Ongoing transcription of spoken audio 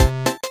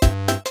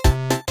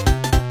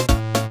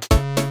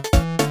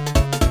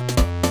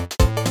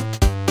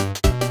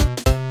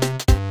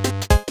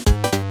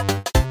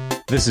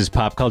This is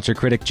pop culture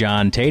critic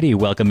John Tatey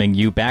welcoming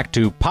you back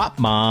to Pop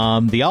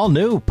Mom, the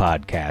all-new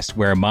podcast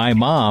where my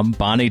mom,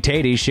 Bonnie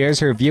Tatey, shares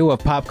her view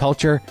of pop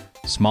culture,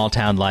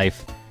 small-town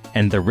life,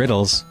 and the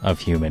riddles of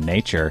human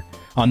nature.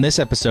 On this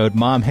episode,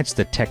 Mom hits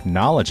the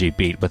technology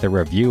beat with a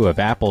review of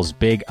Apple's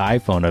big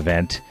iPhone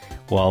event,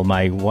 while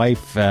my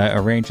wife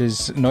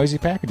arranges noisy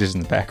packages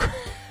in the background.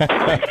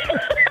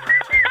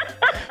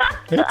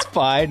 It's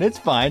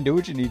fine. Do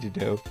what you need to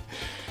do.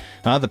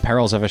 The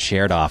perils of a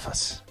shared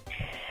office.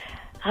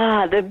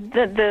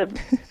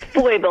 The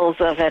foibles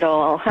of it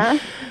all, huh?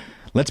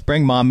 Let's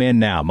bring Mom in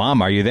now.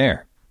 Mom, are you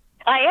there?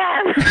 I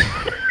am.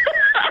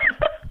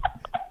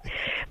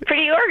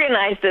 Pretty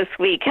organized this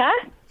week,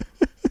 huh?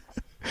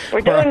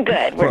 We're doing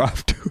good. We're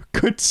off to a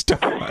good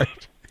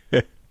start.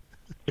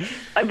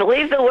 I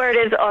believe the word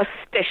is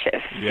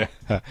auspicious.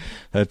 Yeah,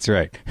 that's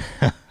right.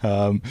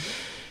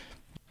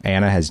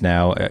 Anna has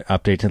now,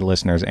 update to the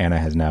listeners, Anna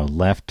has now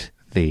left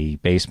the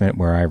basement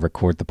where I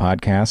record the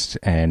podcast,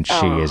 and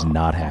she is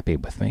not happy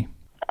with me.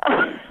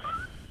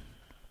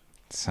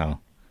 So,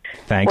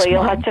 thanks, Well,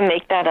 you'll Mom. have to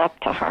make that up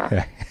to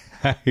her.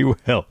 I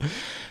will.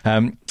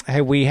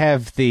 Hey, we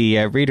have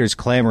the readers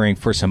clamoring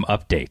for some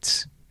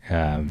updates.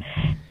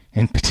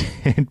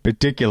 In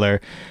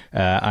particular,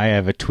 I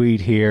have a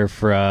tweet here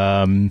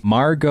from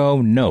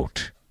Margot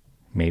Note.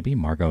 Maybe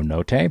Margot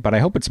Note, but I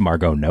hope it's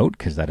Margot Note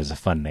because that is a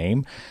fun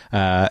name.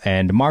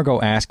 And Margot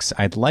asks,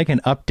 I'd like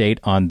an update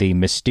on the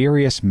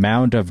mysterious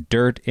mound of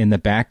dirt in the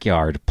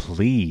backyard,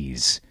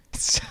 please.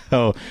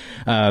 So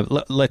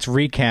let's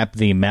recap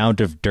the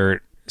mound of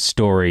dirt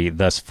story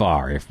thus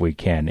far, if we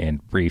can, in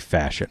brief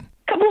fashion.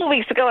 A couple of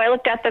weeks ago, I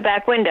looked out the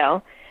back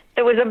window.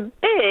 There was a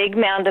big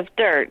mound of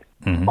dirt,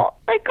 like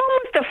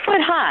almost a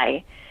foot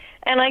high.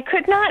 And I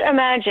could not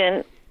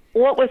imagine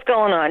what was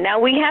going on.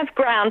 Now, we have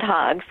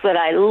groundhogs that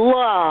I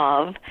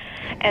love,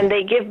 and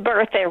they give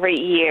birth every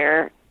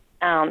year,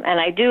 and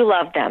I do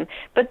love them.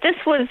 But this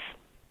was,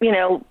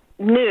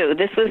 new.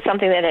 This was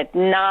something that had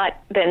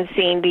not been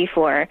seen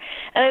before.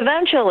 And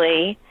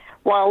eventually,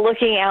 while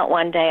looking out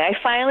one day, I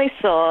finally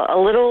saw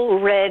a little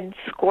red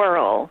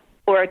squirrel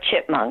or a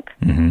chipmunk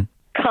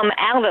come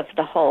out of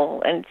the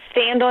hole and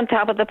stand on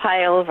top of the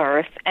pile of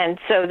earth. And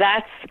so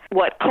that's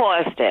what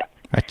caused it.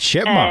 A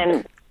chipmunk?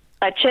 And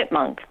a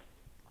chipmunk.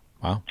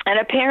 Wow. And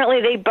apparently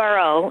they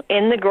burrow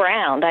in the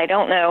ground. I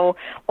don't know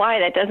why.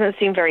 That doesn't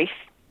seem very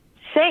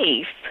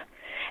safe.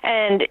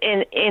 And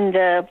in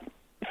the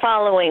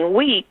following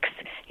weeks,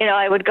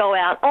 I would go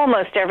out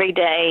almost every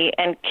day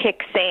and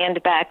kick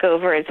sand back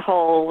over his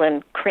hole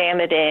and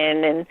cram it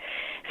in and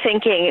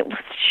thinking,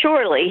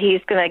 surely he's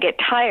going to get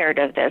tired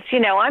of this.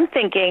 I'm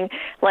thinking,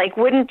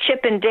 wouldn't Chip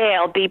and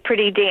Dale be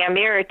pretty damn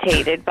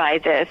irritated by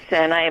this?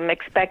 And I'm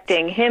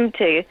expecting him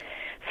to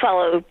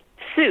follow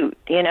suit,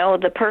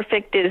 the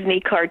perfect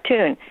Disney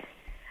cartoon.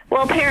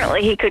 Well,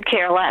 apparently he could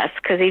care less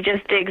because he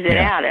just digs it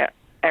out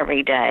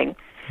every day.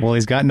 Well,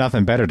 he's got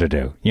nothing better to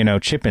do.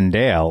 Chip and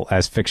Dale,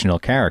 as fictional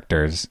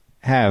characters,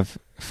 have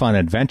fun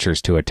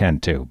adventures to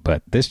attend to,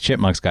 but this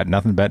chipmunk's got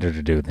nothing better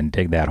to do than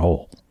dig that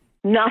hole.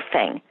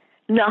 Nothing.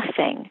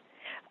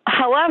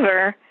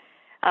 However,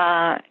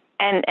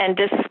 and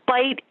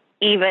despite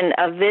even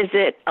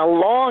a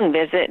long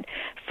visit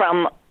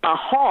from a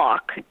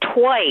hawk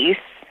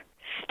twice,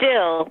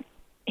 still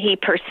he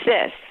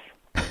persists.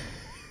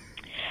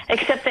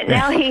 Except that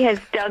now he has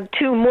dug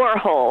 2 more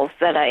holes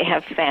that I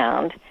have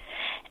found.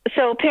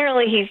 So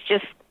apparently he's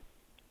just,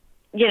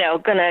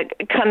 going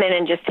to come in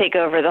and just take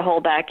over the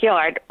whole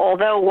backyard.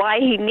 Although why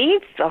he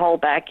needs the whole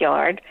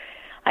backyard,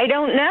 I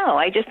don't know.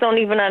 I just don't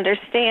even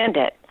understand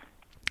it.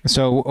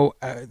 So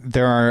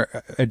there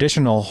are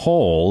additional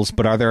holes,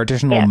 but are there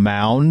additional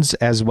mounds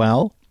as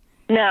well?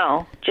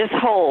 No, just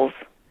holes.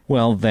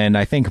 Well, then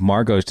I think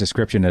Margot's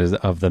description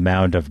of the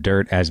mound of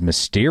dirt as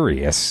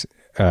mysterious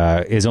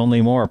is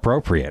only more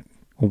appropriate.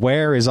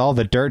 Where is all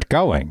the dirt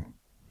going?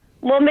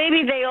 Well,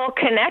 maybe they all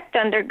connect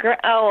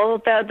underground.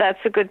 Oh, that's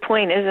a good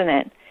point, isn't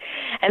it?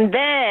 And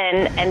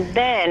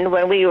then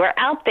when we were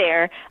out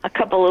there a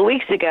couple of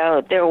weeks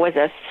ago, there was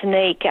a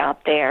snake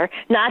out there,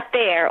 not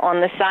there,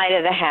 on the side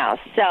of the house.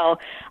 So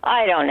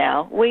I don't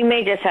know. We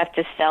may just have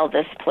to sell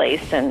this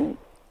place and.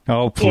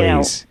 Oh,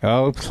 please.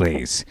 Oh,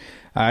 please.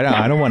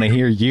 I don't want to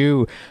hear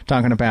you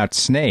talking about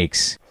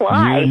snakes.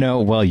 Why?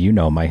 You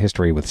know my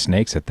history with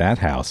snakes at that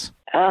house.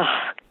 Oh,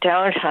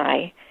 don't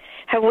I?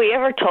 Have we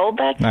ever told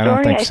that story? I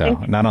don't think so.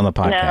 Not on the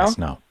podcast,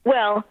 no.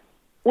 Well,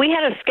 we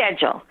had a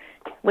schedule.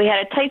 We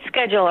had a tight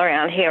schedule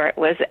around here. It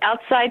was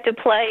outside to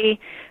play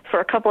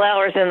for a couple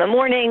hours in the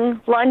morning,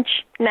 lunch,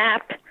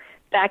 nap,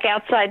 back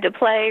outside to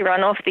play,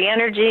 run off the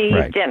energy,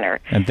 right. Dinner.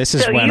 And this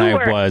is when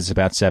I was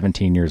about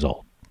 17 years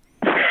old.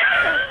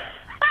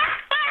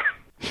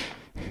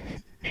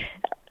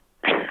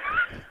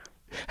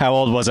 How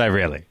old was I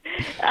really?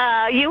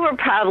 You were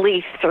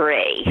probably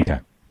 3. Okay.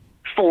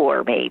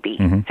 4, maybe.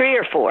 3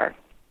 or 4.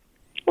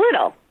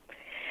 Little.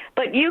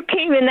 But you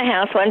came in the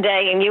house one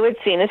day and you had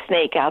seen a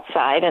snake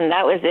outside, and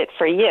that was it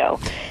for you.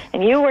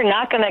 and you were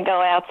not going to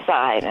go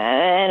outside.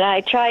 And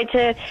I tried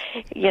to,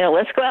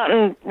 let's go out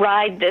and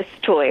ride this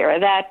toy or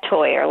that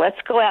toy, or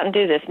let's go out and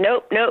do this.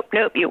 Nope, nope,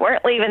 nope. You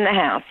weren't leaving the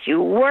house.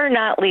 You were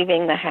not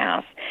leaving the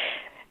house.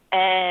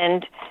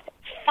 And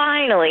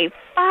finally,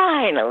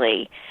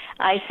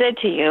 I said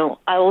to you,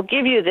 I will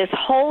give you this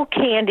whole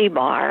candy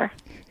bar,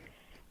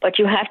 but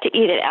you have to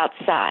eat it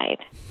outside.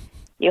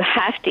 You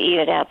have to eat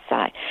it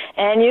outside.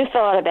 And you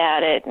thought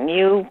about it, and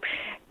you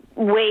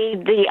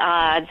weighed the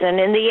odds, and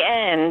in the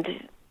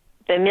end,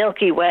 the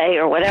Milky Way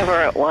or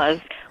whatever it was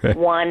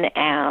won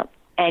out.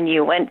 And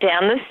you went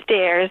down the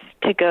stairs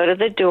to go to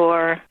the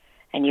door,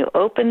 and you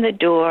opened the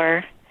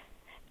door,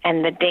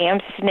 and the damn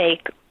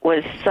snake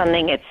was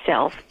sunning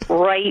itself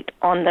right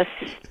on the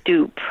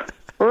stoop.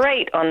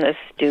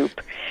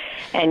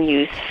 And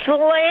you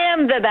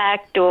slammed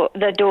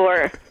the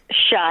door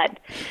shut,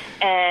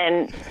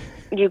 and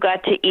you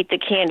got to eat the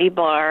candy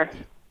bar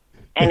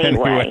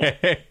anyway.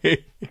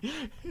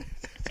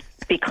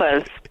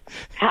 Because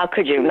how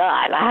could you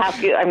not?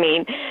 It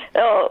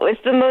was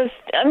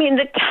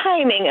the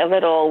timing of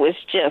it all was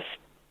just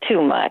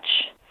too much.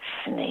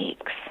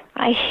 Snakes.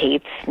 I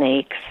hate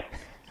snakes.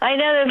 I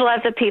know there's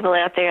lots of people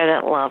out there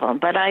that love them,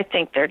 but I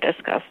think they're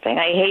disgusting.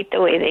 I hate the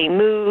way they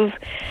move,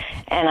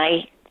 and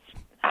I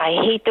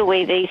hate the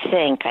way they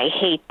think. I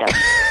hate them.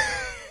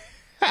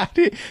 How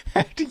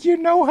do you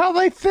know how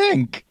they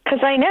think? Because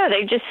I know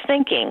they're just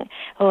thinking,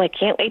 oh, I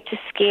can't wait to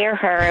scare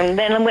her. And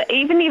then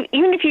even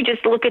if you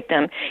just look at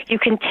them, you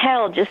can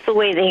tell just the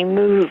way they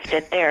move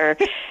that they're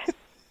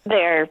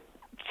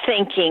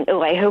thinking,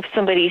 oh, I hope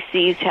somebody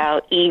sees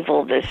how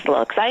evil this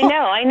looks. I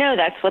know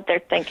that's what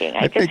they're thinking.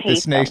 I think the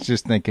snake's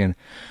just thinking,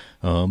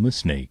 I'm a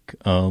snake.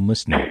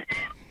 That's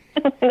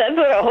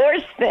what a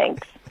horse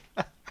thinks.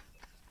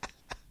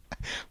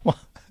 Well,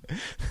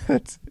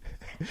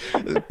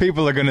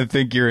 people are going to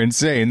think you're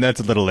insane. That's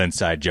a little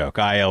inside joke.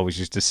 I always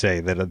used to say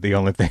that the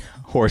only thing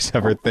a horse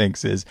ever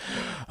thinks is,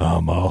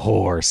 I'm a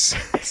horse.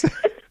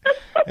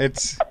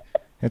 It's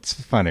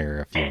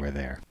funnier if you were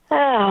there.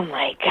 Oh,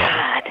 my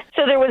God.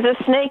 So there was a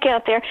snake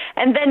out there.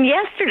 And then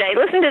yesterday,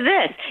 listen to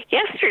this.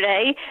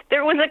 Yesterday,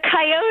 there was a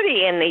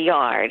coyote in the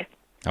yard.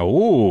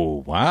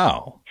 Oh,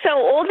 wow. So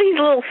all these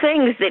little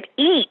things that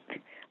eat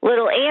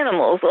little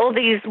animals, all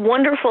these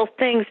wonderful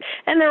things,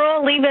 and they're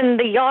all leaving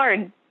the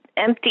yard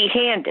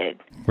empty-handed.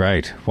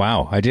 Right.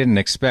 Wow. I didn't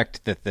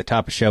expect that the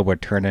top show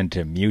would turn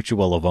into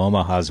Mutual of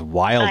Omaha's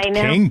Wild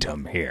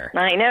Kingdom here.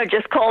 I know.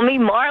 Just call me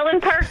Marlin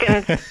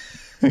Perkins.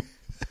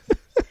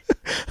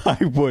 I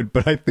would,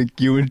 but I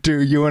think you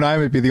and I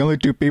might be the only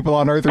two people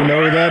on Earth who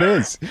know who that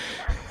is.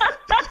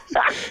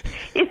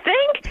 You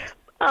think?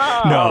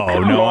 Oh,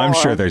 no. I'm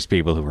sure there's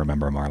people who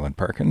remember Marlin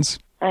Perkins.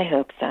 I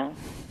hope so.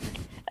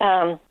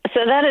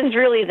 So that is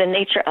really the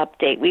nature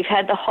update. We've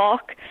had the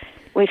hawk.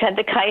 We've had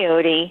the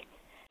coyote.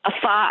 A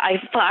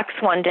fox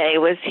one day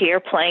was here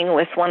playing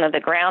with one of the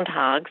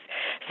groundhogs.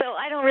 So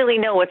I don't really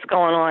know what's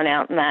going on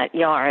out in that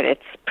yard.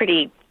 It's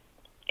pretty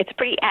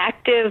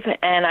active,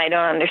 and I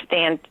don't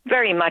understand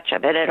very much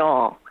of it at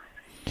all.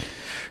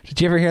 Did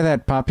you ever hear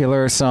that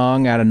popular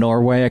song out of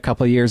Norway a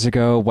couple of years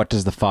ago, What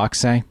Does the Fox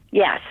Say?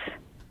 Yes.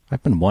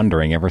 I've been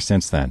wondering ever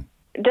since then.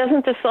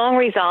 Doesn't the song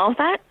resolve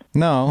that?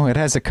 No, it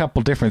has a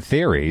couple different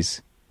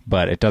theories,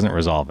 but it doesn't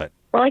resolve it.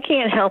 Well, I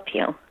can't help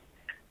you.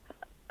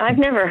 I've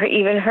never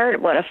even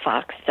heard what a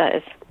fox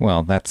does.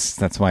 Well, that's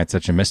why it's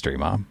such a mystery,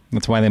 Mom.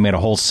 That's why they made a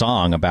whole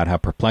song about how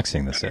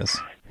perplexing this is.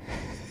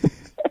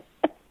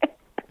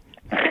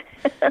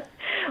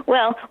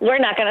 Well, we're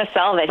not going to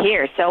solve it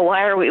here, so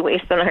why are we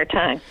wasting our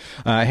time?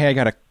 Hey, I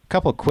got a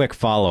couple quick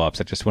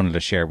follow-ups I just wanted to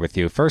share with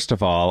you. First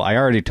of all, I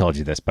already told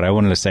you this, but I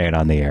wanted to say it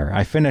on the air.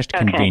 I finished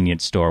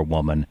Convenience Store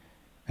Woman,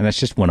 and that's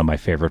just one of my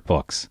favorite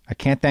books. I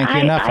can't thank you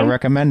enough for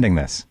recommending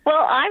this.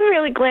 Well, I'm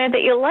really glad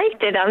that you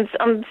liked it.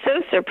 I'm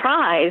so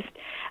surprised,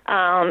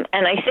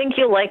 and I think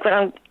you'll like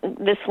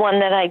this one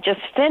that I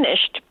just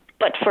finished,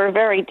 but for a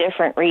very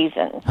different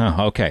reason.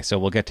 Huh, okay, so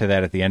we'll get to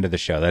that at the end of the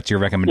show. That's your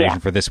recommendation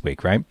for this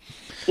week, right?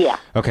 Yeah.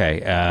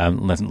 Okay,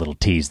 little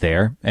tease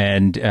there.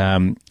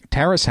 And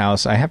Terrace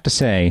House, I have to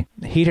say,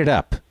 heated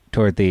up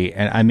toward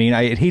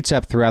it heats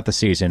up throughout the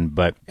season,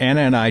 but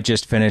Anna and I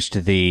just finished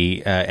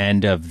the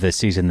end of the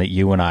season that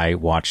you and I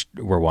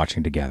were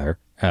watching together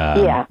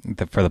for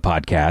the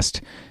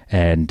podcast,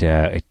 and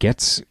it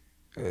gets...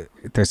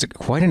 there's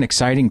quite an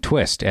exciting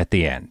twist at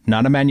the end.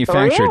 Not a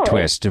manufactured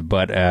twist,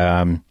 but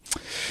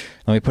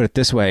let me put it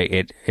this way.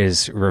 It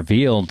is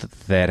revealed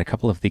that a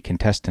couple of the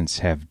contestants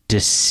have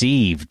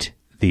deceived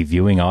the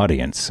viewing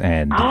audience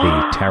and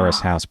the Terrace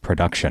House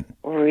production.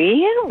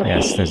 Really?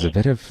 Yes, there's a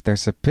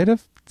bit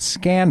of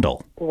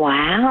scandal.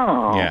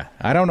 Wow. Yeah.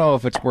 I don't know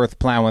if it's worth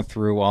plowing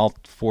through all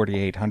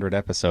 4,800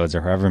 episodes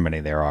or however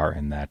many there are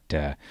in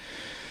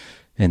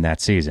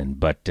that season,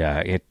 but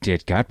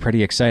it got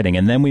pretty exciting.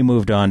 And then we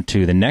moved on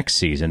to the next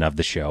season of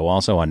the show,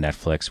 also on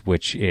Netflix,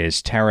 which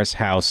is Terrace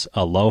House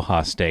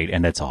Aloha State,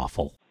 and it's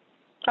awful.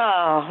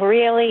 Oh,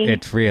 really?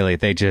 It's really,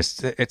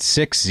 it's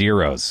 6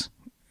 zeros.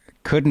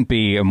 Couldn't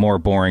be a more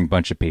boring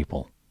bunch of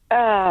people.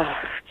 Oh,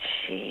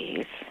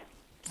 jeez.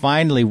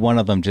 finally one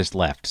of them just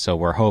left, so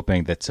we're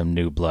hoping that some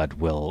new blood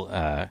will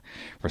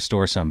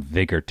restore some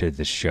vigor to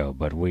this show.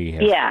 But we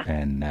have,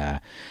 and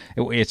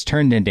it's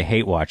turned into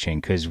hate watching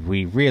because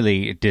we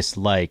really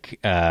dislike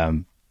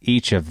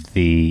each of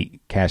the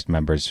cast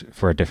members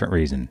for a different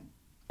reason.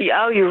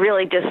 Oh, you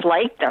really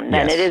dislike them?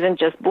 Then Yes. It isn't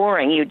just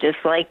boring. You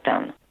dislike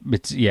them.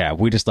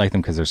 We dislike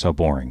them because they're so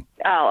boring.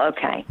 Oh,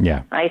 okay.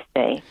 Yeah. I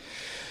see.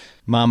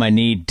 Mom, I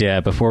need,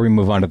 before we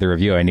move on to the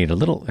review, I need a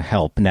little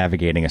help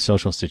navigating a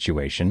social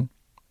situation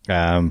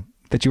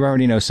that you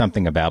already know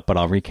something about, but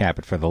I'll recap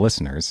it for the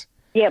listeners.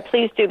 Yeah,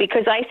 please do,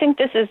 because I think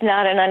this is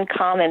not an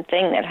uncommon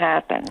thing that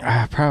happens.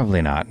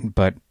 Probably not,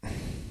 but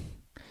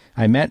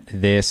I met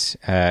this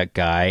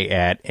guy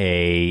at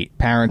a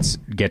parents'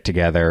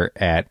 get-together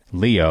at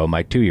Leo,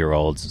 my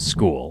 2-year-old's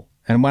school.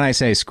 And when I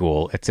say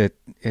school, it's a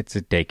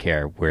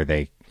daycare where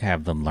they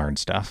have them learn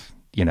stuff.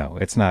 You know,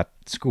 it's not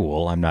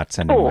school. I'm not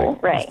sending School,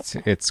 right.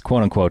 It's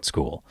quote-unquote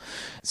school.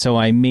 So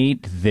I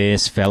meet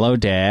this fellow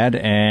dad,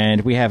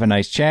 and we have a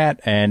nice chat,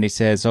 and he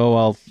says,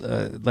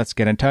 let's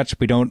get in touch.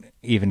 We don't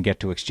even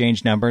get to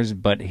exchange numbers,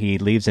 but he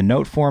leaves a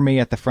note for me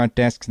at the front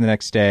desk the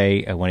next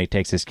day when he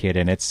takes his kid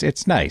in.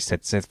 It's nice.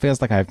 It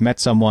feels like I've met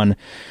someone,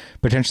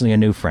 potentially a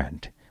new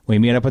friend. We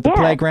meet up at the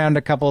playground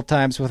a couple of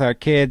times with our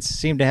kids,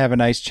 seem to have a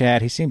nice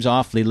chat. He seems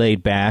awfully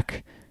laid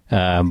back.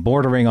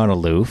 Bordering on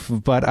aloof,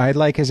 but I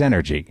like his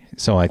energy,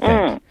 so I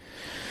think.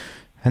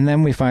 And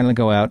then we finally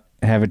go out,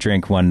 have a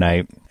drink one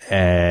night,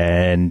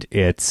 and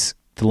it's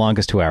the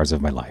longest 2 hours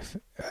of my life.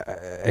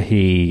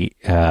 We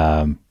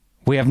have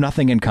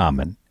nothing in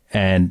common,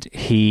 and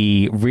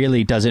he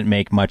really doesn't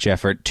make much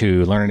effort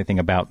to learn anything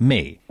about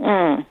me.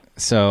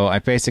 So I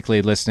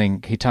basically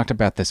he talked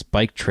about this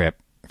bike trip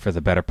for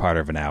the better part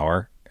of an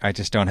hour. I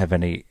just don't have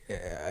any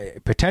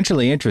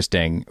potentially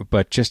interesting,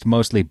 but just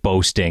mostly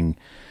boasting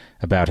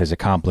about his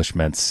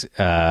accomplishments.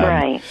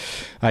 Right.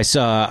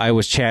 I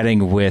was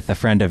chatting with a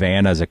friend of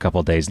Anna's a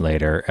couple days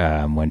later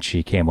when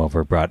she came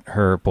over, brought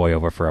her boy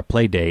over for a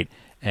play date,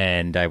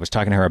 and I was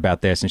talking to her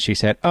about this, and she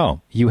said,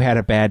 "Oh, you had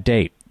a bad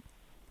date."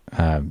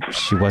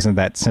 She wasn't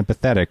that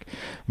sympathetic,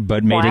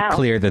 but made it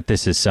clear that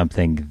this is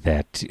something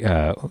that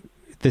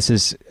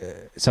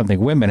something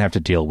women have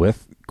to deal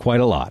with quite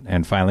a lot.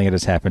 And finally, it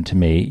has happened to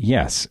me.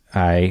 Yes,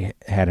 I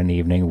had an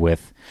evening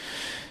with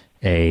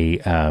a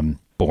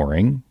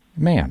boring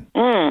man.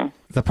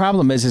 The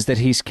problem is that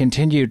he's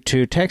continued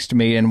to text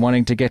me and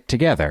wanting to get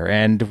together,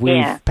 and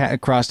we've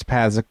crossed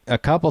paths a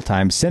couple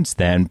times since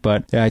then,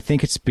 but I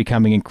think it's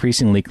becoming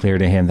increasingly clear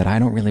to him that I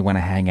don't really want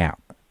to hang out.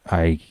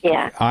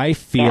 I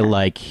feel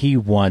like he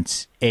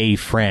wants a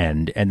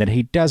friend, and that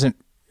he doesn't.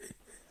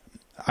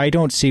 I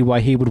don't see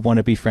why he would want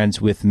to be friends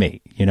with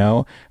me. You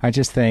know, I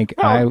just think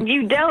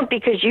you don't,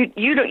 because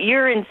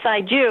you're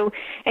inside you,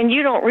 and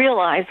you don't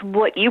realize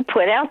what you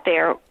put out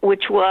there,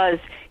 which was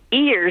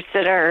ears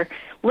that are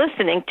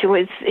listening to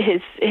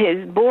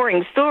his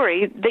boring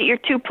story, that you're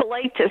too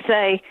polite to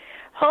say,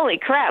 "Holy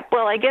crap,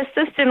 well, I guess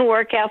this didn't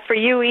work out for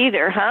you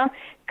either, huh?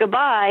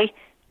 Goodbye."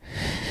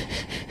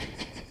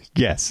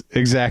 Yes,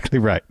 exactly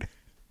right.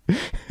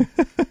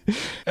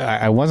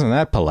 I wasn't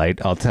that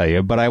polite, I'll tell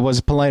you, but I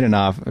was polite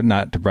enough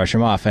not to brush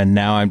him off, and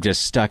now I'm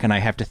just stuck, and I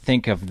have to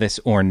think of this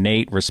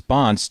ornate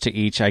response to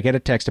each. I get a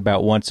text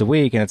about once a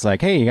week, and it's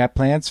like, "Hey, you got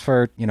plans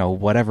for,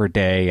 whatever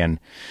day?" And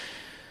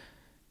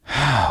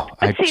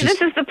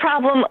this is the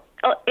problem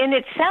in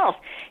itself.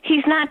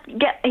 He's not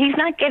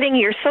getting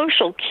your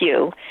social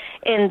cue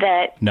in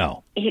that.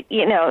 No. You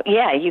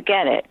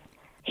get it.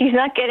 He's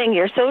not getting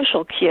your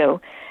social cue.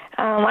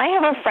 I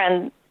have a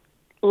friend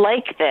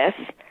like this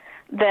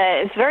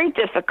that is very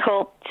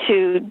difficult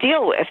to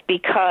deal with,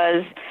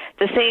 because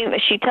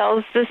she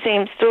tells the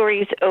same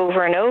stories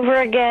over and over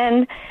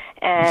again,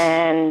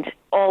 and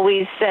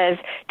always says,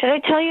 "Did I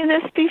tell you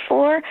this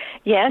before?"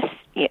 Yes,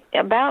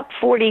 about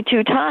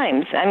 42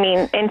 times. I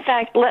mean, in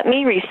fact, let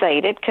me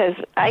recite it, because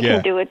I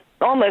can do it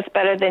almost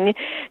better than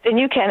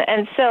you can.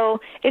 And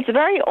so it's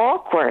very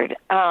awkward.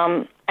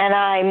 And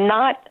I'm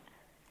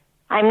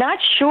not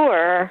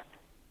sure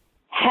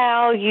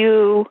how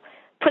you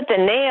put the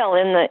nail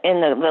in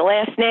the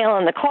last nail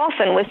in the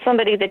coffin with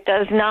somebody that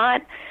does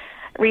not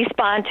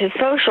respond to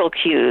social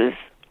cues.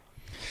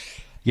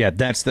 Yeah,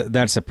 that's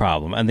the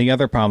problem. And the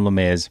other problem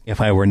is,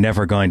 if I were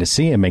never going to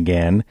see him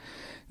again,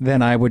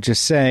 then I would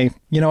just say,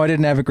 I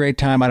didn't have a great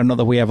time. I don't know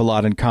that we have a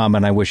lot in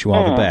common. I wish you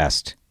all the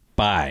best.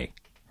 Bye.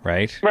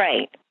 Right?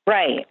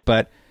 Right.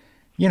 But,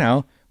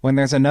 when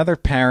there's another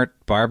parent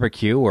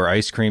barbecue or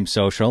ice cream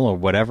social or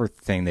whatever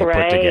thing they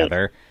put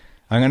together,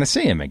 I'm going to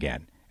see him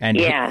again. And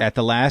at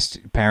the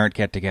last parent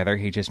get-together,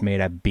 he just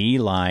made a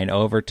beeline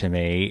over to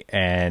me.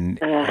 And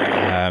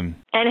and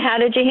how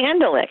did you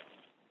handle it?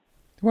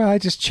 Well, I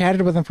just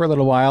chatted with him for a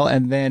little while,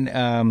 and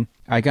then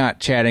I got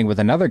chatting with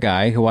another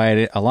guy who I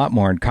had a lot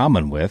more in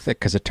common with,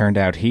 because it turned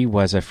out he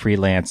was a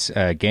freelance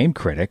game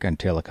critic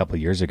until a couple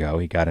of years ago.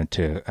 He got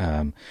into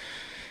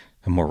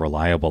a more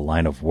reliable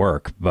line of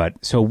work. But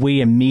so we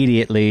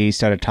immediately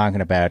started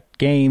talking about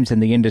games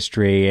and the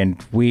industry,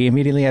 and we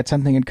immediately had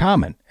something in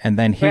common. And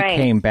then he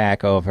came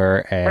back over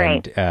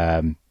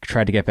and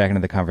tried to get back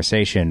into the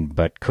conversation,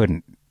 but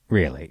couldn't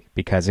really,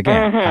 because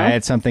again, I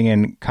had something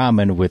in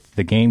common with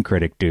the game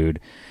critic dude.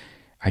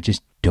 I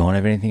just don't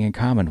have anything in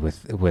common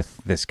with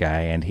this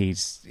guy, and he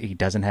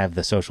doesn't have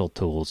the social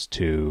tools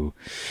to,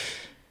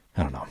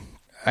 I don't know.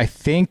 I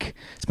think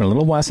it's been a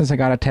little while since I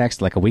got a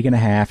text, like a week and a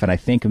half, and I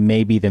think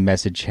maybe the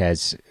message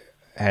has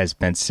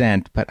been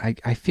sent, but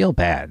I feel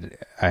bad.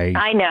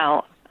 I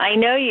know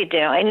you do.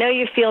 I know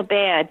you feel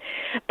bad,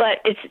 but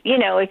it's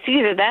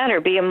either that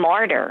or be a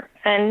martyr,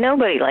 and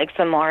nobody likes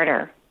a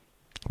martyr.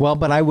 Well,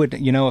 but I would,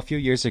 a few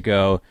years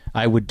ago,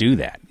 I would do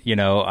that.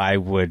 I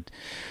would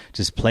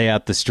just play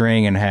out the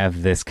string and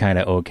have this kind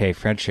of okay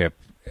friendship,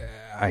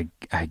 I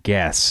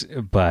guess,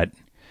 but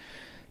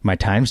my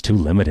time's too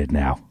limited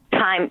now.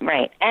 Time,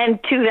 right, and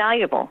too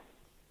valuable.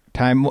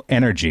 Time,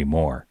 energy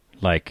more.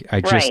 Like, I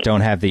just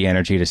don't have the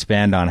energy to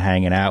spend on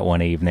hanging out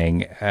one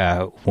evening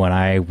when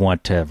I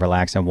want to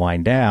relax and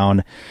wind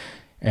down,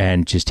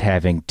 and just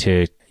having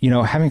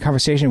a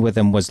conversation with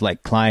him was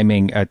like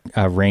climbing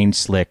a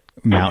rain-slick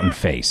mountain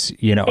face.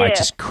 I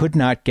just could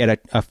not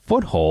get a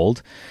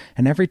foothold,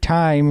 and every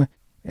time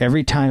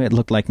it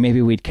looked like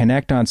maybe we'd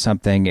connect on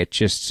something,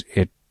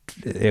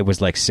 it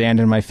was like sand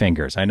in my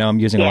fingers. I know I'm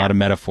using a lot of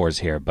metaphors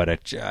here, but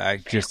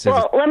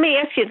Well, let me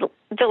ask you,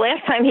 the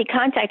last time he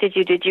contacted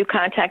you, did you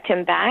contact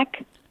him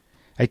back?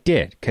 I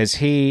did, because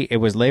it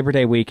was Labor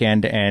Day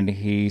weekend, and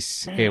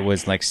it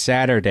was like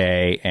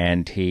Saturday,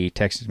 and he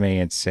texted me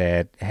and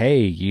said, hey,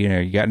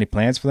 you got any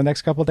plans for the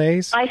next couple of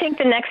days? I think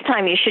the next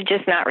time you should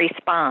just not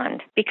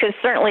respond, because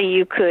certainly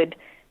you could,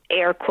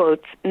 air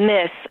quotes,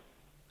 miss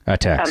a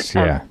text,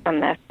 a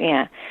mess,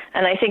 and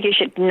I think you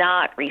should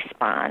not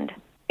respond.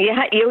 You're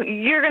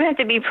going to have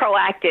to be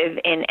proactive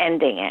in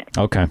ending it.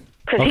 Okay.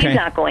 Because he's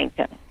not going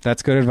to.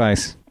 That's good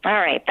advice. All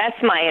right. That's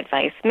my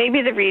advice.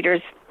 Maybe the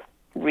readers,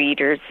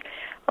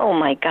 oh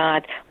my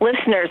God,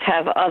 listeners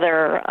have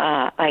other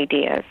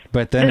ideas.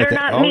 But then, that are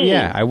not mean.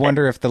 I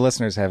wonder if the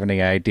listeners have any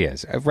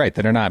ideas. Right,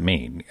 that are not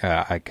mean.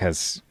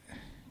 Because,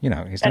 he's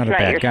not a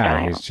bad guy.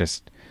 Style. He's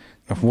just,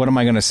 what am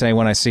I going to say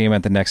when I see him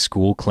at the next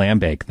school clam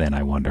bake then,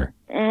 I wonder?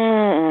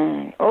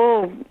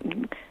 Oh,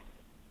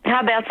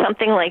 how about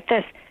something like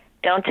this?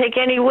 Don't take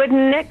any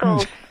wooden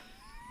nickels.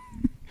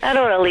 That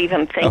ought to leave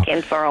him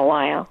thinking for a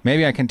while.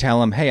 Maybe I can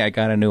tell him, hey, I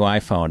got a new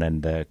iPhone,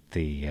 and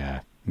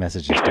the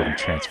messages didn't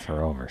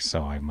transfer over,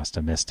 so I must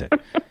have missed it.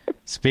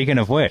 Speaking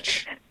of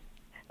which.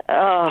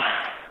 Oh,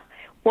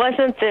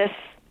 wasn't this...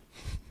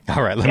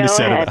 All right, let me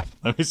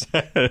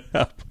set it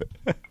up.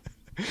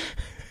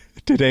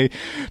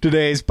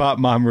 Today's Pop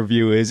Mom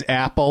review is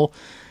Apple.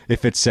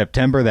 If it's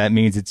September, that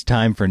means it's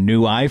time for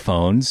new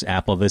iPhones.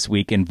 Apple this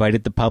week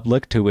invited the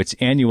public to its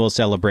annual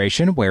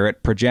celebration where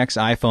it projects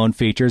iPhone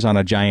features on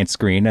a giant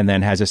screen and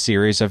then has a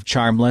series of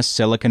charmless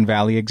Silicon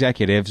Valley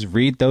executives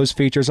read those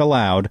features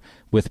aloud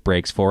with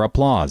breaks for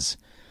applause.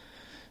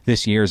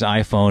 This year's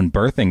iPhone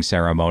birthing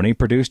ceremony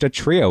produced a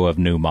trio of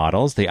new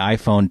models, the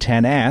iPhone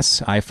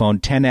XS, iPhone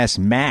XS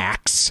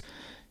Max,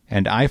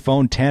 and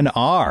iPhone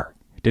XR.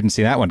 Didn't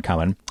see that one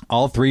coming.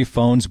 All three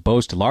phones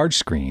boast large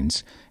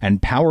screens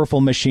and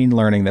powerful machine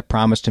learning that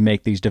promise to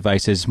make these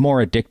devices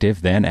more addictive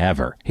than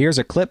ever. Here's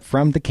a clip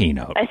from the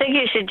keynote. I think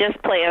you should just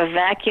play a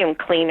vacuum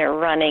cleaner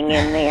running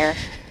in there.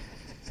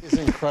 It's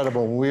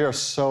incredible. We are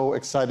so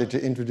excited to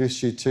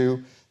introduce you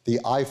to the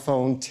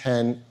iPhone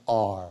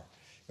XR.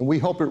 And we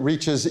hope it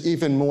reaches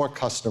even more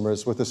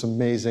customers with this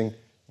amazing,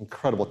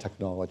 incredible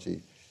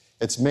technology.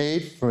 It's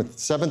made from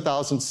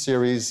 7000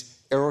 series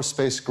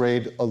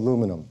aerospace-grade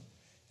aluminum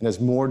and has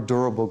more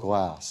durable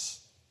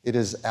glass. It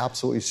is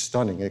absolutely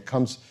stunning. It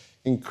comes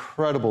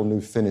incredible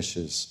new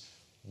finishes: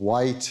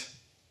 white,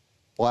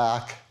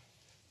 black,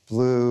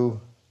 blue,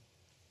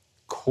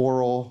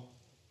 coral,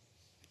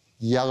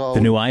 yellow.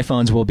 The new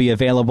iPhones will be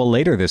available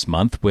later this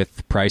month,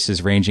 with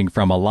prices ranging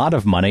from a lot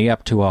of money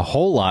up to a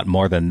whole lot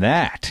more than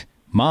that.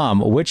 Mom,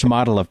 which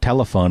model of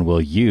telephone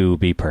will you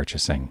be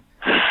purchasing?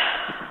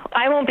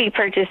 I won't be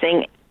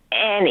purchasing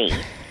any.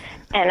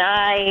 And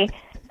I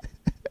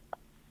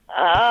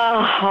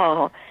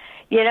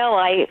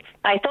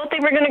thought they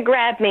were going to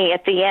grab me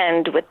at the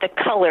end with the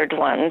colored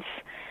ones.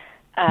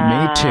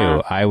 Me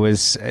too. I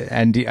was,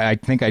 and I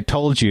think I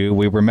told you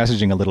we were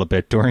messaging a little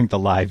bit during the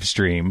live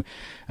stream,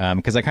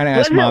 because I kind of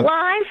asked Mom.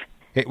 Was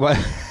it live?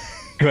 It was.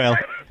 Well,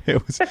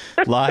 it was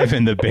live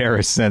in the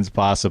barest sense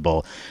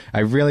possible. I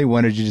really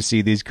wanted you to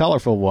see these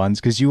colorful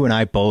ones because you and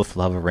I both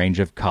love a range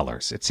of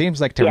colors. It seems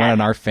like to run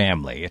in our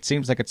family. It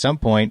seems like at some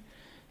point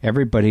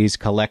everybody's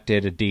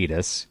collected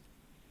Adidas,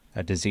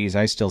 a disease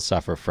I still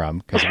suffer from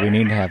because we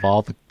need to have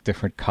all the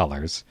different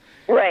colors.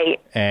 Right.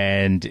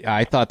 And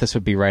I thought this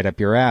would be right up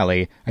your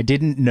alley. I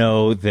didn't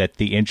know that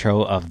the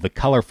intro of the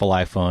colorful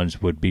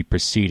iPhones would be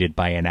preceded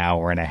by an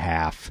hour and a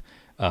half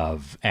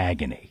of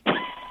agony.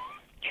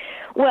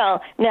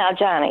 Well, now,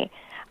 Johnny,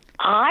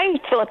 I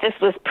thought this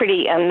was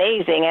pretty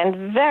amazing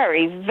and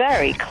very,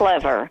 very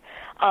clever.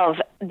 of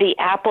the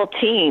Apple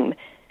team.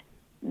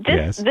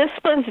 Yes. This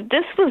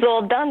was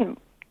all done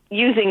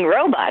using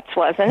robots,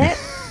 wasn't it?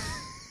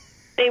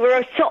 They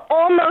were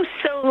almost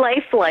so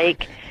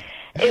lifelike.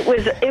 It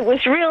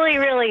was really,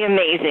 really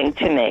amazing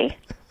to me.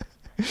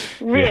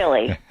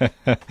 Really.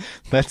 Yeah.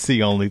 That's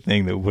the only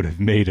thing that would have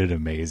made it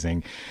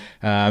amazing.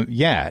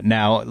 Yeah.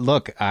 Now,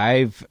 look,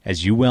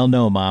 as you well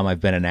know, Mom,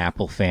 I've been an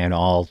Apple fan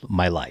all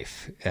my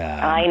life.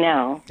 I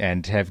know.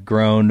 And have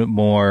grown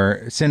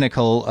more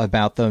cynical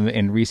about them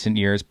in recent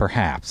years,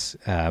 perhaps.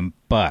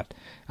 But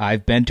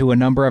I've been to a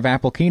number of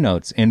Apple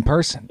keynotes in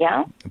person.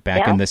 Yeah.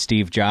 Back in the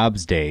Steve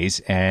Jobs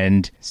days.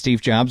 And Steve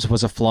Jobs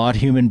was a flawed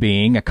human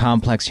being, a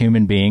complex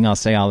human being. I'll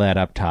say all that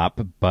up top.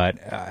 But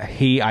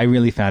I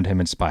really found him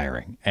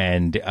inspiring.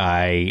 And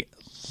I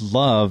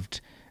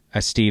loved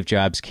a Steve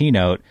Jobs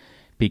keynote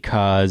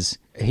because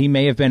he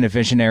may have been a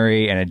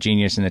visionary and a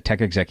genius and a tech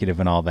executive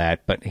and all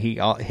that, but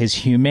his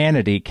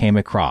humanity came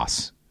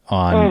across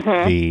on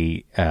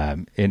in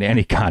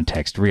any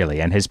context,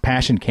 really. And his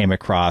passion came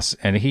across,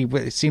 and he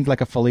seemed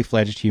like a fully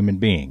fledged human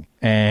being.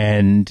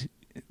 And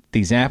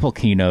these Apple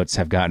keynotes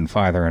have gotten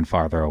farther and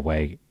farther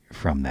away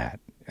from that.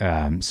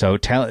 So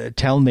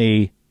tell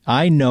me,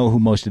 I know who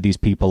most of these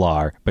people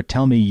are, but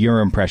tell me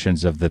your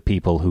impressions of the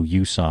people who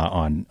you saw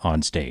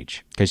on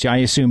stage. Because I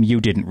assume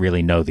you didn't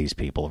really know these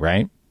people,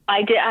 right?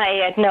 I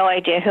had no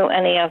idea who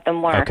any of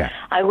them were. Okay.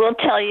 I will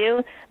tell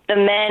you, the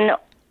men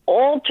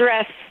all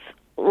dress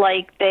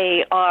like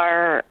they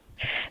are.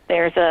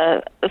 There's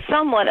a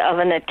somewhat of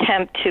an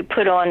attempt to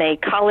put on a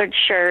collared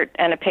shirt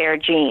and a pair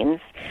of jeans.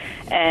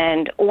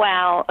 And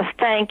wow,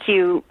 thank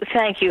you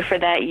for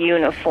that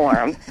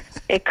uniform.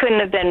 It couldn't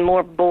have been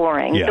more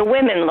boring. Yeah. The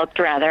women looked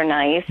rather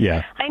nice.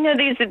 Yeah. I know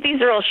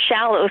these are all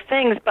shallow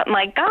things, but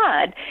my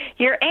God,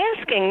 you're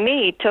asking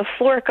me to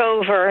fork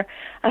over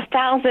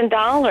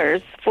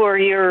 $1,000 for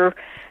your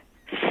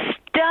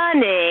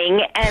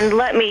stunning, and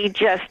let me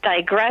just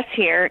digress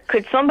here.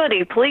 Could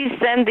somebody please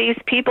send these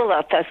people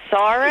a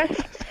thesaurus?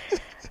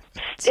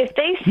 If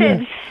they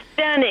said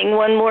stunning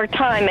one more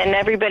time and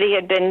everybody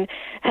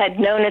had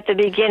known at the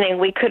beginning,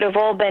 we could have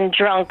all been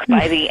drunk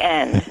by the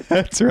end.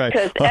 That's right.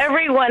 Because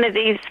every one of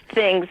these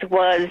things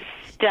was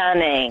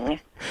stunning.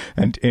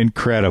 And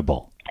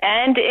incredible.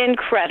 And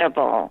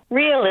incredible.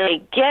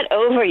 Really, get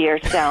over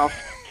yourself.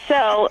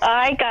 So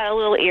I got a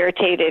little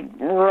irritated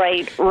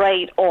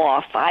right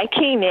off. I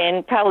came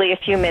in probably a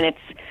few minutes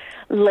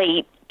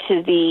late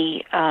to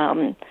the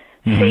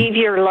Save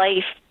Your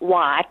Life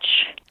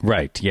watch.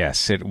 Right,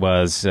 yes. It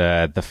was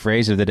the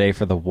phrase of the day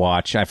for the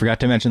watch. I forgot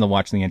to mention the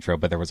watch in the intro,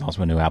 but there was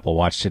also a new Apple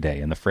Watch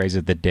today. And the phrase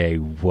of the day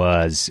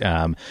was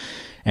an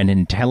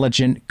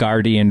intelligent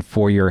guardian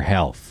for your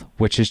health,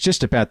 which is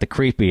just about the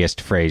creepiest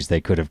phrase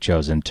they could have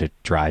chosen to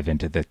drive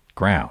into the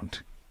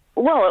ground.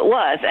 Well, it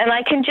was. And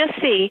I can just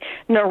see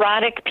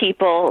neurotic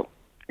people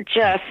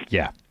just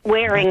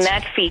wearing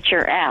that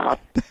feature out.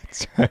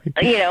 That's right.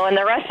 You know, and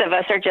the rest of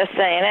us are just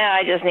saying,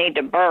 I just need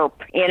to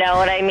burp. You know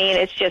what I mean?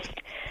 It's just...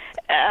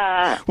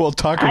 Well,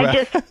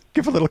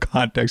 give a little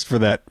context for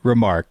that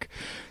remark.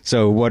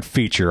 So what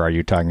feature are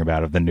you talking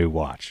about of the new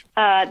watch?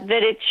 That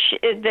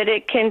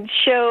it can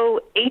show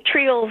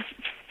atrial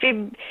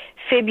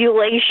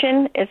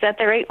fibrillation. Is that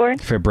the right word?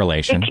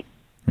 Fibrillation.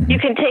 You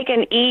can take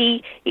an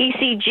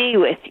ECG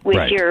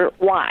with your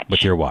watch.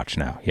 With your watch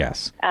now,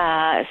 yes.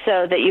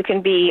 So that you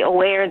can be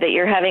aware that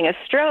you're having a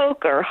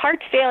stroke or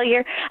heart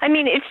failure. I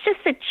mean, it's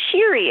just the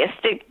cheeriest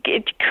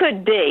it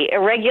could be.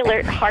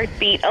 Irregular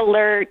heartbeat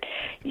alert.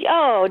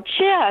 Oh,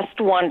 just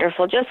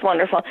wonderful, just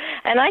wonderful.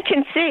 And I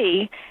can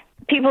see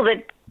people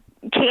that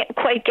can't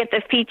quite get the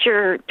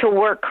feature to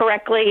work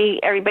correctly,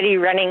 everybody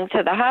running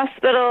to the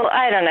hospital.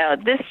 I don't know.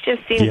 This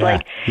just seems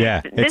like...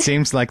 Yeah, it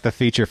seems like the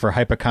feature for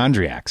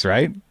hypochondriacs,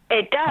 right?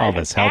 It does. All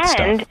this health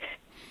stuff.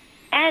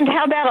 And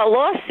how about a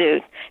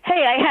lawsuit?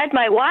 Hey, I had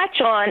my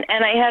watch on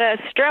and I had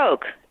a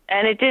stroke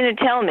and it didn't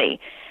tell me.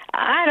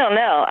 I don't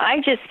know.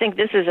 I just think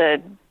this is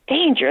a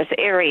dangerous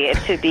area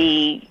to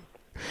be...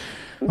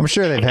 I'm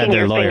sure they've had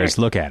their lawyers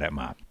look at it,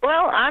 Mom.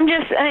 Well, I'm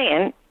just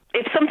saying...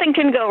 If something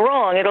can go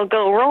wrong, it'll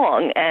go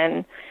wrong.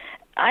 And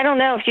I don't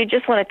know if you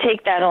just want to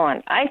take that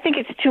on. I think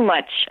it's too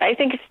much. I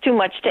think it's too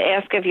much to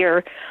ask of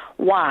your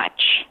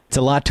watch. It's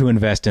a lot to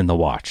invest in the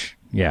watch.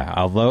 Yeah.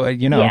 Although,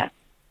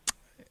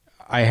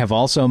 I have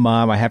also,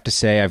 Mom, I have to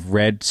say, I've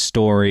read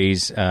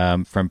stories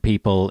from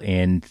people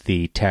in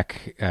the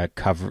tech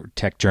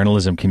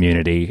journalism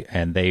community,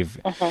 and they've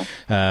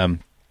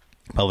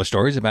published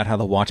stories about how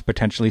the watch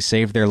potentially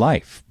saved their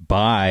life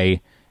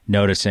by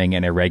noticing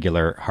an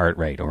irregular heart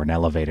rate or an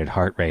elevated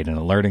heart rate and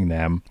alerting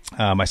them.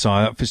 I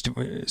saw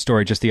a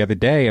story just the other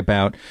day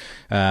about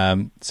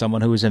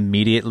someone who was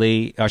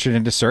immediately ushered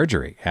into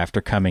surgery after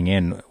coming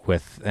in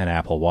with an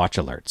Apple Watch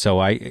alert.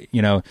 So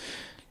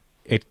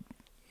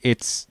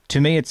it's to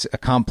me, it's a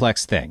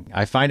complex thing.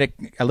 I find it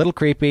a little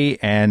creepy,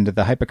 and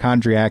the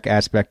hypochondriac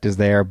aspect is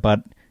there,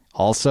 but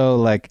also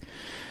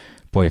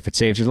boy, if it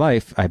saves your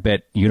life, I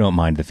bet you don't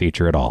mind the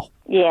feature at all.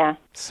 Yeah.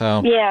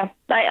 So yeah,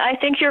 I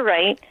think you're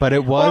right. But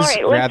it was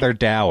rather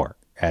dour.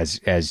 as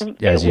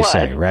you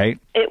say, right?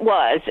 It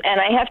was. And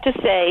I have to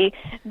say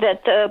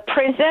that the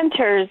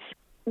presenters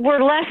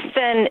were less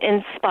than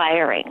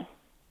inspiring.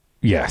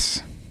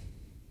 Yes.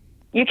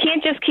 You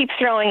can't just keep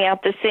throwing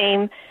out the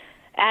same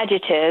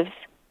adjectives.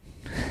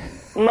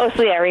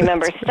 Mostly I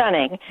remember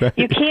stunning. Right.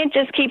 You can't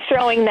just keep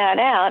throwing that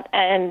out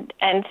and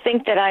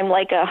think that I'm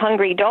like a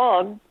hungry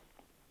dog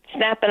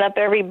snapping up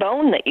every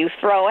bone that you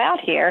throw out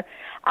here.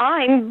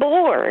 I'm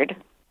bored.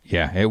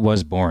 Yeah, it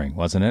was boring,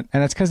 wasn't it?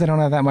 And it's because they don't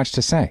have that much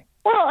to say.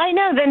 Well, I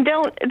know. Then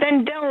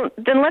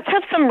let's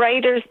have some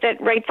writers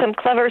that write some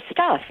clever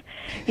stuff.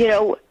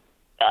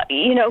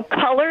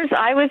 Colors.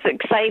 I was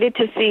excited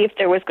to see if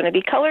there was going to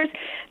be colors.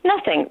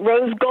 Nothing.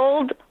 Rose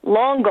gold,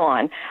 long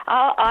gone.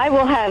 I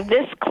will have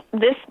this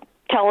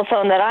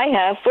telephone that I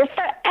have for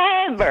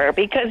forever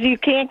because you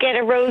can't get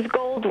a rose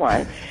gold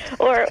one.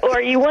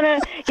 Or you want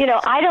to,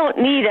 I don't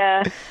need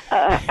a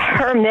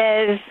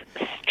Hermes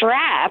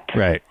strap.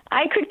 Right.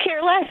 I could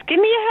care less. Give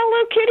me a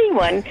Hello Kitty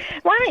one.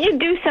 Why don't you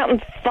do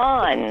something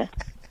fun?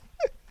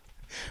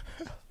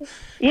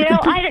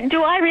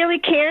 Do I really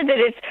care that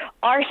it's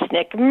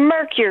arsenic,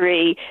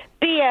 mercury,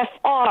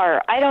 BFR?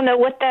 I don't know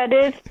what that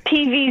is.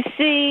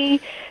 PVC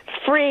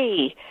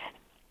free.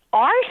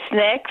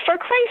 Arsenic? For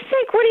Christ's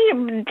sake, what are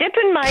you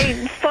dipping my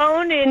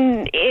phone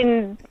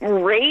in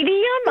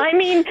radium? I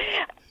mean,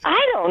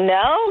 I don't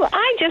know.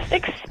 I just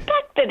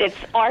expect that it's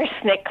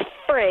arsenic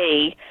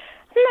free.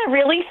 I'm not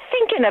really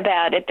thinking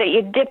about it that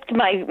you dipped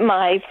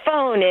my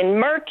phone in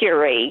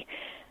mercury.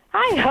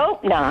 I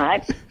hope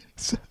not.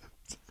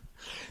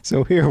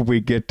 So here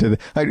we get to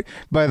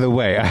by the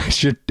way, I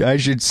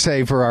should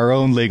say for our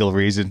own legal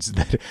reasons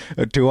that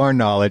to our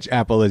knowledge,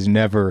 Apple has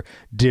never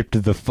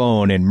dipped the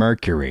phone in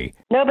mercury.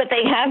 No, but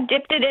they have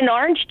dipped it in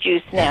orange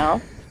juice now.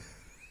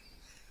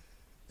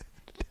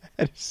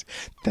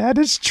 That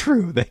is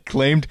true. They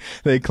claimed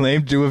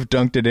to have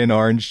dunked it in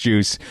orange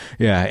juice.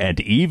 Yeah, and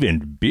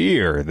even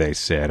beer, they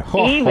said.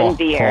 Even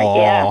beer,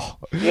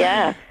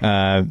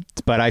 yeah.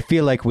 But I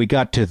feel like we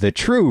got to the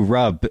true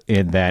rub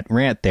in that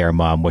rant there,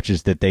 Mom, which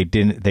is that they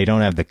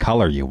don't have the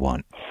color you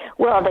want.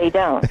 Well, they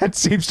don't. That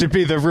seems to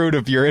be the root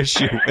of your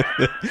issue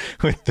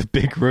with the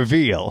big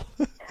reveal.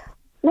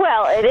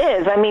 Well, it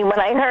is. I mean, when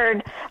I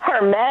heard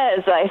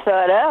Hermes, I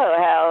thought, oh,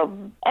 how...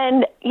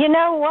 And you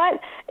know what?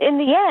 In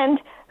the end,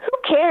 who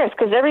cares?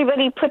 Because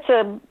everybody puts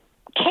a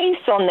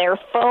case on their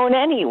phone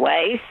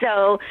anyway.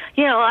 So,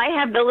 I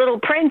have the little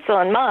prints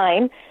on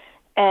mine.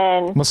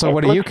 And well, so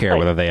what do you care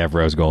whether they have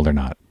rose gold or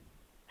not?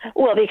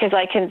 Well, because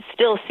I can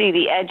still see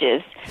the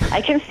edges.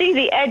 I can see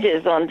the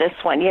edges on this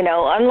one,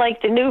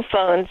 unlike the new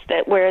phones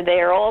where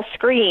they're all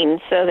screens.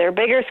 So they're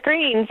bigger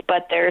screens,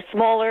 but they're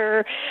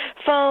smaller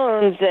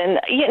phones. And,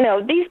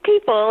 these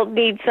people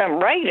need some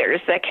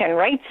writers that can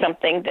write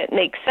something that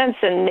makes sense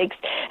and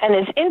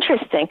is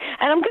interesting.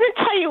 And I'm going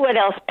to tell you what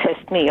else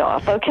pissed me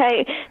off,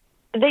 okay?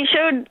 They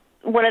showed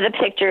one of the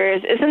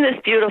pictures, isn't this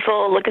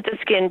beautiful? Look at the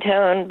skin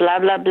tone, blah,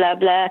 blah, blah,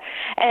 blah.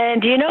 And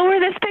do you know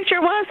where this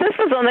picture was? This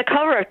was on the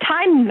cover of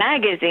Time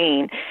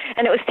magazine,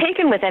 and it was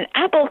taken with an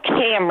Apple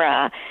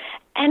camera.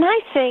 And I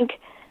think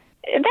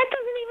that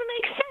doesn't even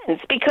make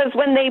sense because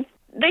when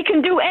they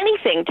can do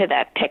anything to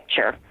that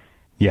picture.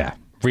 Yeah,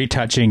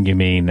 retouching, you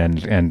mean,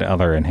 and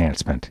other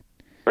enhancement.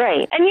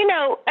 Right. And,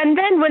 and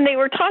then when they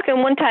were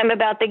talking one time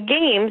about the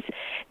games,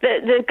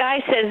 the guy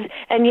says,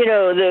 and,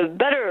 the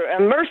better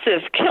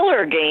immersive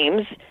killer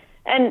games.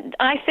 And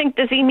I think,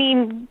 does he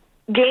mean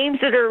games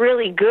that are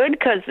really good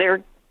because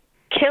they're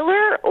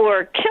killer,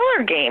 or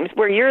killer games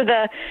where you're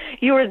the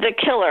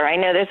killer? I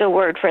know there's a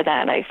word for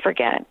that. I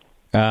forget.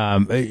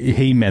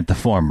 He meant the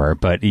former,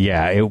 but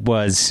yeah, it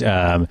was...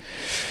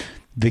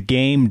 The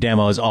game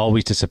demos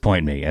always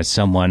disappoint me as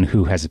someone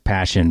who has a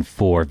passion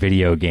for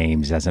video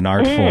games as an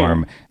art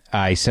form.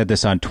 I said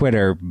this on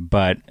Twitter,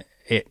 but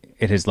it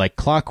is like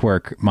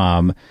clockwork,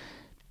 Mom.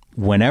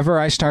 Whenever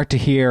I start to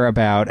hear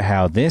about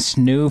how this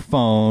new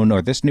phone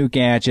or this new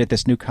gadget,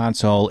 this new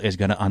console is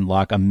going to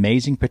unlock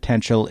amazing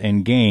potential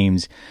in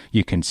games,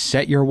 you can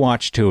set your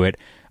watch to it.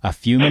 A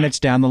few minutes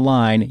down the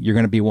line, you're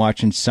going to be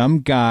watching some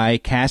guy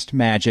cast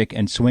magic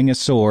and swing a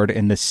sword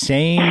in the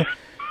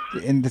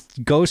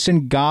Ghosts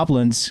and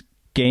Goblins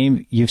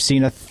game you've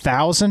seen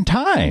 1,000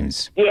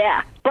 times.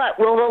 Yeah, but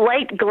will the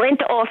light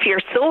glint off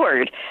your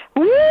sword?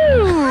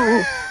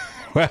 Woo!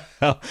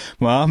 Well,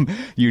 Mom,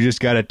 you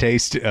just got a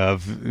taste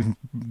of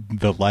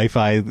the life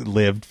I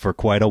lived for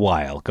quite a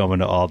while, going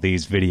to all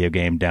these video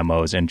game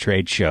demos and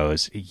trade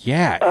shows.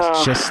 Yeah,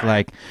 it's just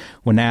like,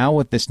 well, now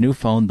with this new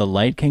phone, the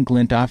light can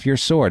glint off your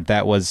sword.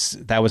 That was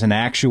an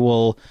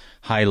actual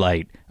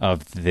highlight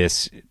of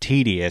this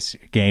tedious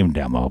game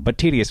demo, but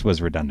tedious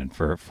was redundant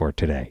for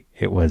today.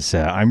 It was,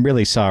 I'm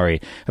really sorry.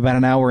 About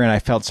an hour in, I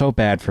felt so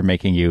bad for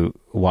making you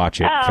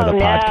watch it for the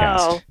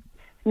podcast.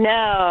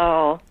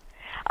 No.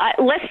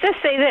 Let's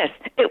just say this.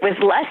 It was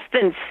less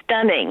than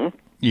stunning.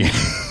 Yeah.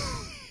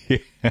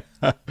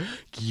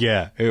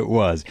 Yeah, it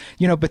was.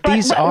 But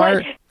these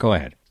are... Go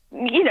ahead.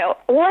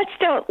 Let's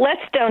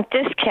don't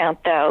discount,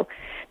 though,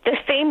 the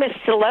famous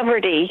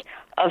celebrity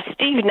of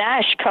Steve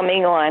Nash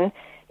coming on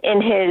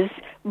in his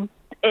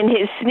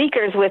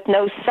sneakers with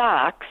no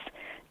socks.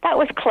 That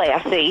was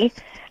classy.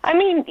 I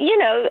mean,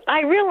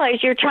 I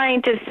realize you're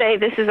trying to say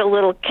this is a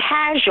little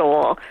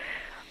casual,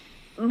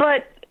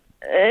 but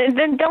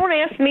then don't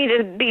ask me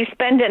to be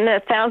spending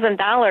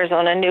 $1,000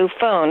 on a new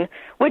phone,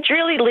 which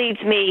really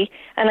leads me,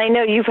 and I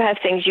know you have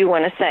things you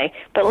want to say,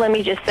 but let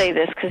me just say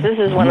this, because this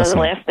is one of the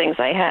last things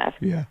I have.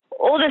 Yeah.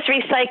 All this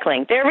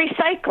recycling. They're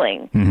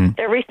recycling. Mm-hmm.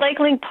 They're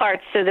recycling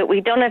parts so that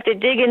we don't have to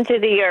dig into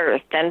the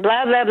earth and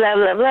blah, blah, blah,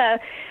 blah, blah,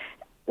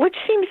 which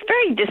seems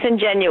very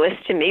disingenuous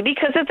to me,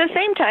 because at the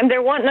same time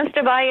they're wanting us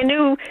to buy a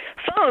new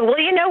phone. Well,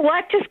 you know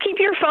what? Just keep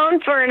your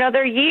phone for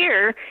another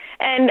year,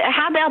 and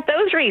how about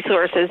those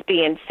resources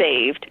being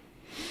saved?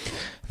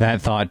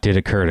 That thought did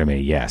occur to me,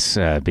 yes,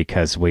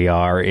 because we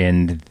are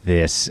in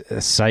this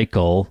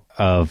cycle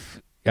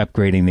of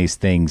upgrading these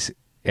things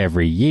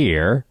every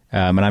year.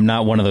 And I'm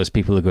not one of those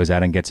people who goes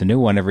out and gets a new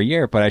one every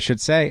year, but I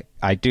should say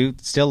I do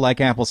still like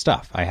Apple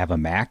stuff. I have a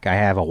Mac, I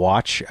have a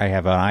watch, I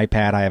have an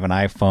iPad, I have an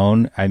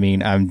iPhone. I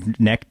mean, I'm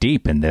neck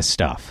deep in this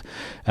stuff,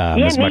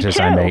 as much as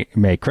I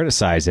may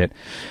criticize it.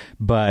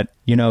 But,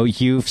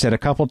 you've said a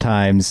couple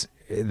times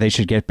they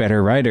should get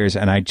better writers,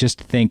 and I just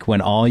think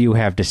when all you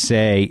have to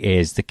say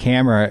is the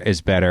camera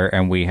is better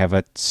and we have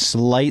a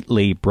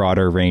slightly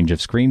broader range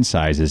of screen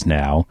sizes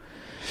now,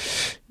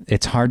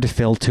 it's hard to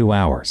fill 2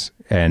 hours.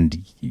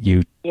 And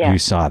you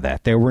saw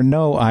that. There were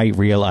no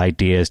real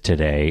ideas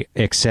today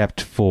except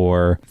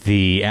for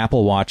the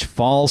Apple Watch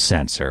fall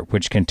sensor,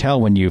 which can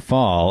tell when you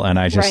fall. And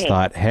I just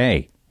thought,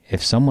 hey,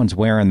 if someone's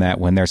wearing that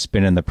when they're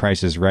spinning the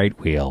Price is Right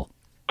wheel,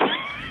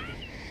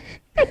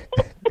 at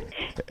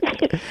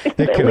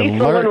least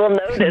someone will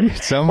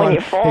notice when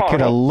you fall. It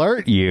could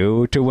alert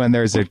you to when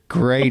there's a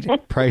great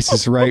Price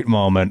is Right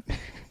moment.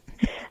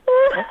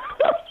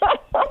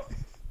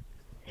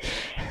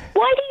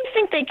 Why do you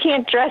think they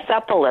can't dress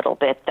up a little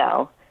bit,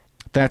 though?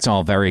 That's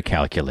all very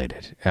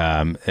calculated.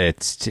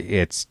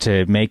 It's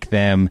to make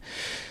them...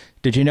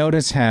 Did you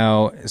notice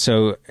how...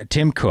 So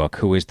Tim Cook,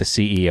 who is the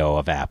CEO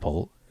of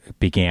Apple,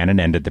 began and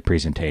ended the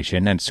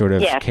presentation and sort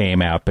of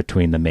came out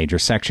between the major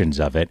sections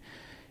of it.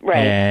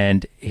 Right.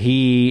 And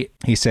he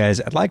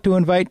says, I'd like to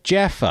invite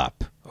Jeff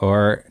up.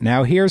 Or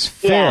now here's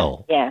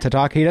Phil to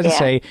talk. He doesn't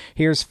say,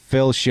 here's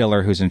Phil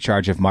Schiller, who's in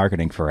charge of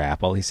marketing for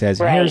Apple. He says,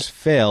 here's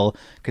Phil,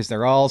 because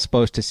they're all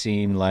supposed to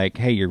seem like,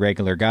 hey, you're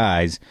regular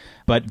guys.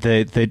 But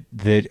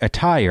the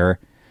attire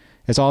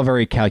is all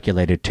very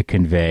calculated to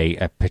convey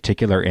a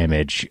particular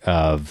image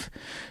of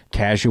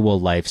casual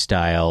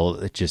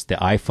lifestyle. Just the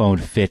iPhone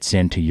fits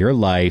into your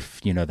life.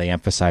 They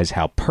emphasize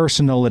how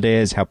personal it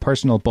is, how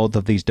personal both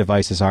of these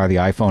devices are, the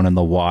iPhone and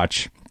the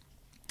watch.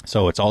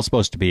 So it's all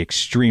supposed to be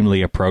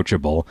extremely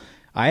approachable.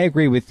 I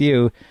agree with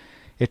you.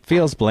 It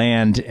feels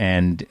bland,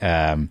 and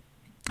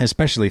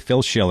especially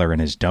Phil Schiller in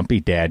his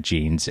dumpy dad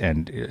jeans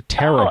and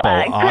terrible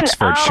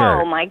Oxford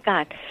shirt. Oh, my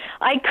God.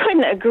 I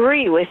couldn't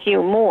agree with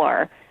you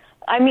more.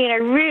 I mean,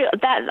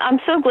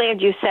 I'm so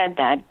glad you said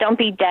that.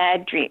 Dumpy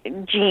dad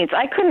jeans.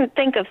 I couldn't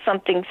think of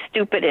something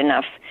stupid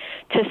enough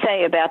to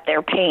say about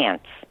their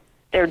pants,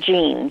 their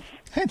jeans.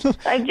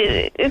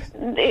 They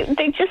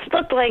just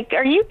look like,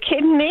 are you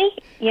kidding me?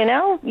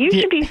 You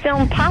should be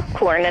selling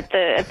popcorn at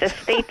the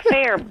state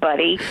fair,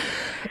 buddy.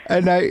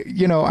 And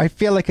I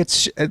feel like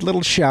it's a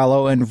little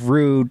shallow and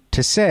rude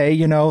to say,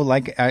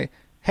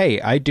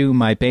 hey, I do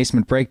my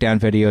basement breakdown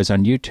videos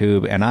on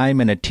YouTube and I'm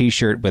in a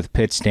t-shirt with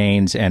pit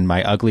stains and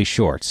my ugly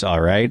shorts.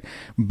 All right.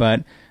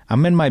 But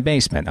I'm in my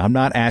basement. I'm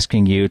not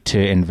asking you to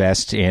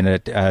invest in a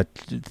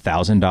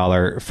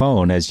 $1,000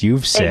 phone, as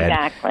you've said.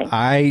 Exactly.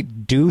 I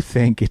do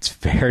think it's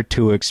fair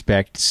to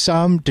expect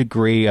some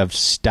degree of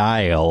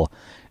style.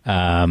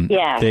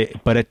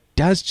 But it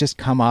does just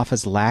come off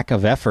as lack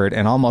of effort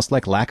and almost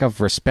like lack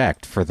of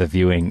respect for the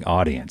viewing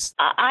audience.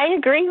 I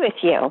agree with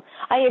you.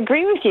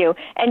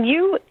 And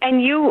you,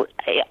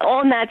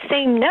 on that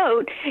same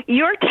note,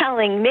 you're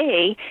telling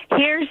me,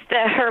 here's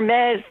the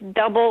Hermes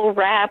double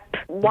wrap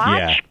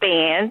watch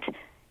band.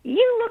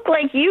 You look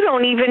like you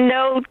don't even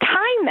know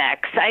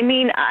Timex. I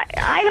mean,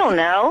 I don't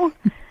know.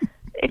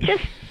 It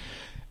just...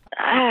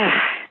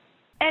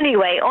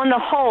 Anyway, on the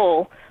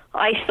whole,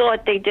 I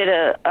thought they did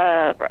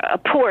a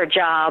poor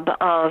job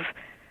of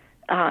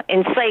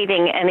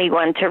inciting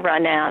anyone to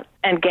run out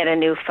and get a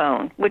new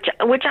phone, which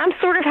I'm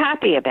sort of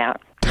happy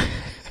about.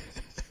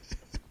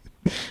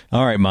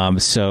 All right, Mom.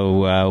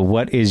 So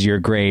what is your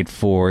grade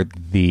for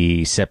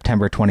the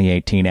September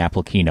 2018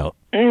 Apple keynote?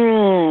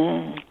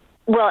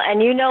 Well,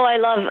 and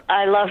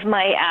I love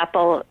my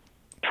Apple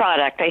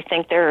product. I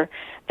think they're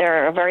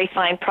a very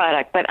fine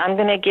product, but I'm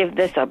going to give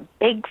this a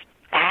big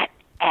fat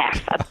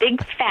F, a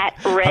big fat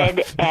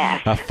red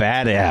F. A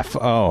fat F.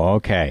 Oh,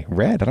 okay.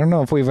 Red. I don't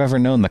know if we've ever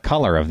known the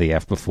color of the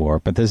F before,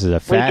 but this is a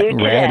fat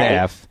red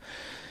F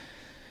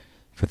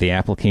for the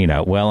Apple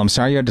keynote. Well, I'm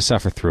sorry you had to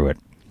suffer through it.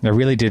 I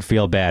really did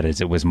feel bad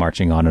as it was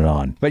marching on and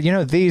on. But,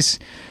 these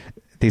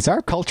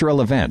are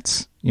cultural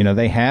events.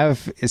 They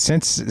have,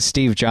 since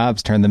Steve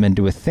Jobs turned them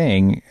into a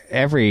thing,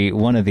 every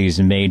one of these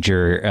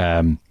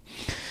major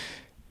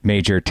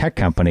major tech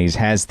companies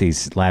has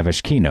these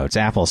lavish keynotes.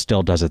 Apple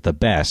still does it the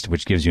best,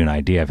 which gives you an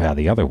idea of how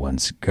the other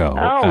ones go.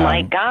 Oh,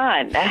 my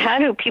God. How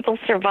do people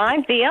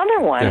survive the other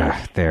ones?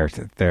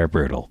 They're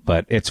brutal.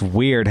 But it's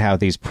weird how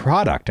these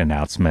product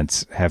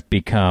announcements have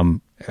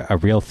become a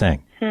real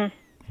thing.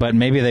 But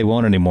maybe they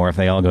won't anymore if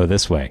they all go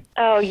this way.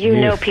 Oh,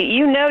 Pete,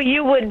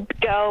 you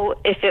would go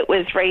if it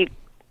was right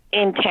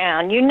in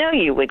town.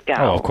 You would go.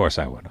 Oh, of course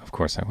I would.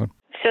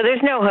 So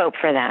there's no hope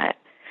for that.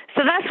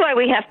 So that's why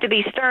we have to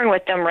be stern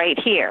with them right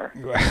here.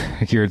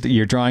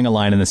 You're drawing a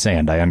line in the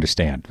sand. I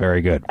understand.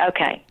 Very good.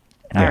 Okay.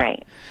 All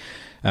right.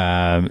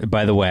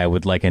 By the way, I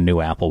would like a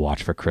new Apple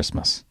Watch for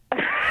Christmas.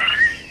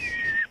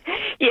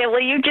 Yeah,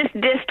 well, you just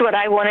dissed what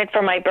I wanted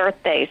for my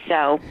birthday,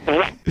 so.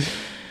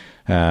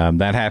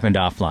 That happened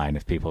offline,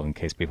 in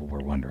case people were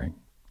wondering.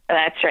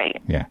 That's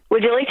right. Yeah.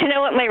 Would you like to know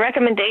what my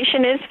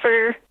recommendation is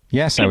for?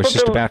 Yes, I was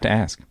just about to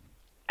ask.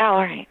 Oh, all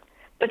right.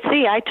 But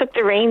see, I took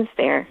the reins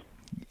there.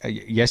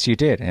 Yes, you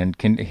did. And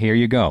here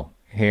you go.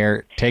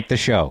 Here, take the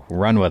show.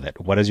 Run with it.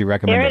 What is your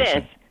recommendation? Here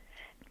it is.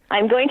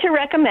 I'm going to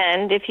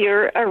recommend, if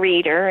you're a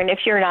reader, and if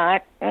you're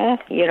not,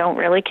 you don't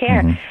really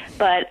care. Mm-hmm.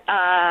 But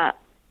I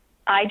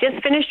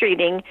just finished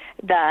reading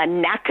the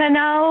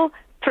Nakano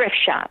Thrift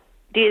Shop.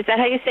 Is that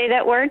how you say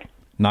that word?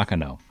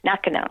 Nakano.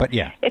 But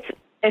yeah.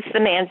 It's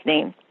the man's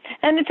name.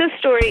 And it's a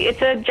story.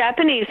 It's a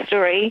Japanese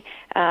story,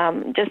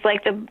 just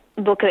like the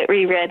book that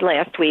we read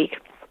last week.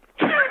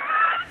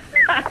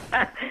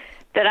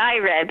 That I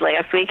read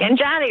last week and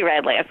Johnny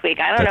read last week.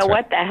 I don't know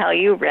what the hell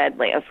you read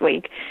last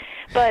week.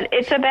 But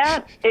it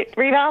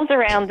revolves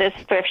around this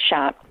thrift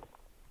shop.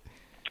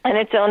 And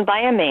it's owned by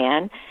a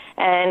man.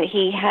 And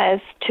he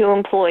has 2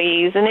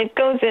 employees. And it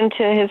goes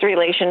into his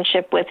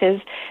relationship with his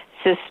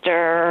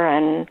sister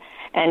and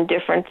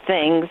different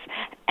things.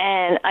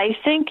 And I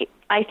think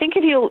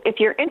if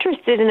you're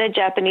interested in the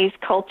Japanese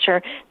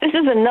culture, this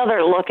is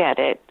another look at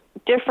it,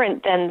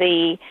 different than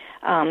the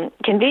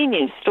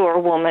convenience store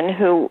woman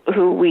who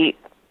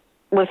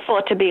was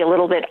thought to be a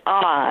little bit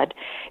odd.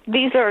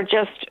 These are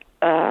just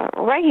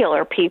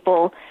regular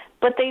people,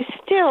 but they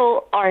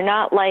still are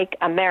not like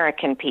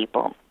American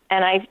people.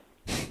 And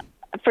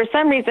for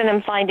some reason,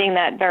 I'm finding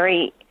that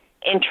very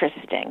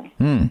interesting.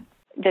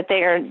 That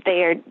they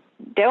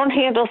don't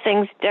handle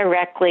things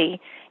directly.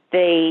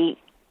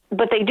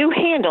 But they do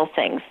handle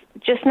things,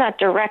 just not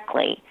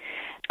directly.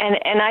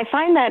 And I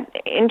find that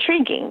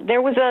intriguing.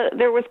 There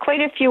was quite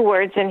a few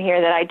words in here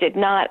that I did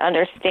not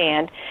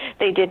understand.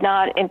 They did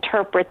not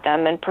interpret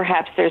them, and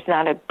perhaps there's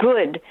not a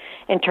good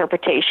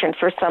interpretation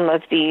for some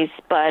of these,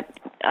 but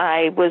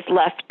I was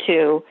left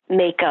to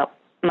make up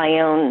my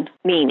own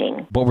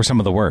meaning. What were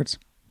some of the words?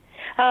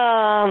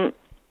 Yakuza.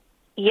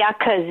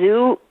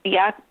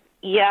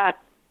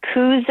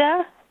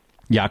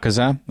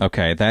 Yakuza?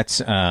 Okay,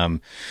 that's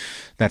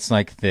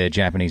like the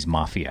Japanese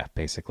mafia,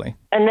 basically.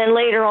 And then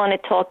later on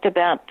it talked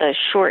about the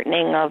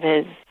shortening of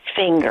his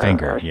finger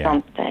or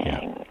something.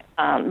 Yeah.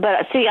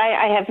 But see,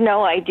 I have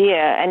no idea.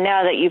 And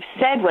now that you've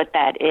said what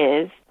that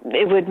is,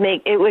 it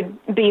would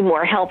be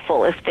more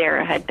helpful if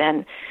there had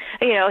been,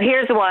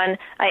 here's one.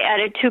 I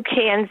added 2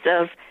 cans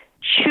of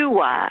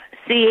Chuhai,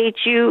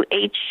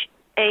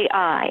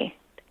 Chuhai.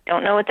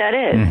 Don't know what that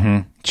is. Mm-hmm.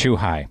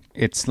 Chuhai.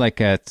 It's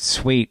like a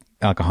sweet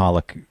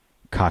alcoholic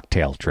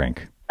cocktail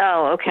drink.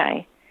 Oh,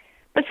 okay.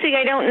 But see,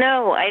 I don't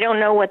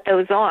know what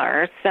those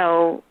are,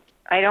 so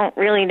I don't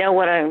really know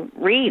what I'm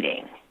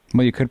reading.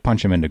 Well, you could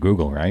punch them into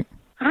Google, right?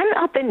 I'm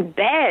up in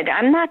bed.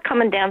 I'm not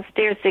coming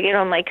downstairs to get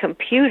on my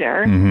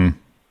computer. Mm-hmm.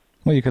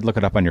 Well, you could look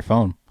it up on your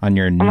phone, on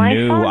your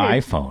new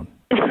iPhone.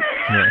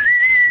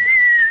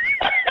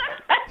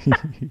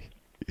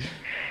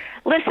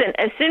 Listen,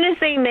 as soon as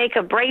they make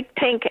a bright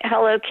pink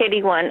Hello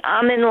Kitty one,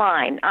 I'm in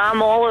line.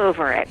 I'm all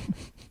over it.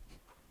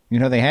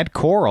 They had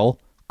coral.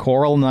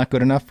 Coral not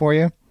good enough for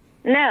you?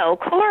 No,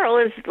 coral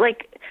is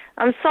like,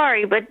 I'm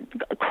sorry, but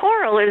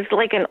coral is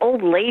like an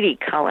old lady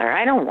color.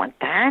 I don't want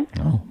that.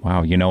 Oh,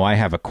 wow. I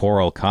have a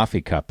coral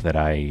coffee cup that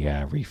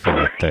I refill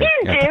at the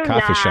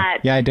coffee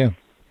shop. Yeah, I do.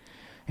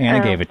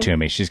 Anna gave it to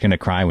me. She's going to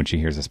cry when she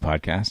hears this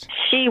podcast.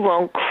 She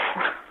won't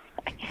cry.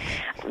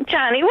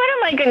 Johnny, what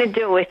am I going to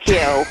do with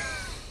you?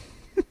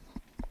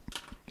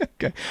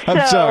 Okay.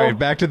 I'm sorry.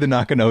 Back to the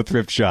Nakano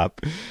thrift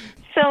shop.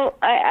 So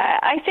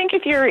I think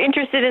if you're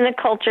interested in the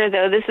culture,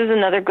 though, this is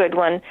another good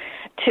one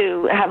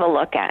to have a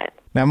look at.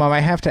 Now, Mom, I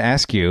have to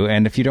ask you,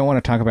 and if you don't want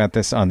to talk about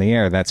this on the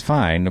air, that's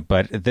fine,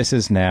 but this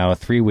is now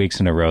 3 weeks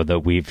in a row that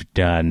we've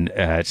done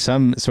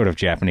some sort of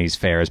Japanese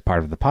fare as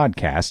part of the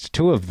podcast,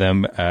 2 of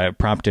them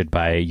prompted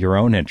by your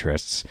own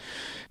interests.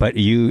 But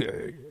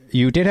you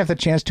did have the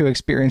chance to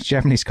experience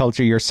Japanese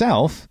culture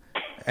yourself,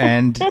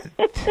 and...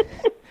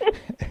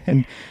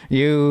 And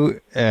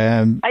you...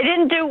 I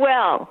didn't do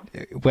well.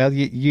 Well,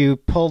 you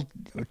pulled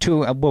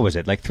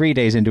 3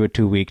 days into a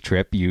 2-week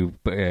trip, you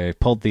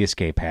pulled the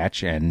escape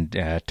hatch and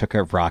took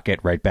a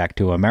rocket right back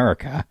to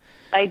America.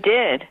 I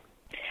did.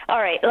 All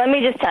right, let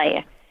me just tell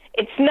you.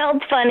 It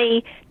smelled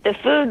funny. The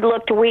food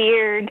looked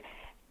weird.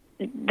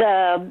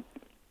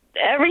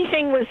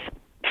 Everything was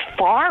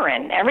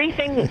foreign.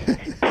 Everything.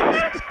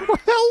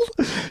 Well,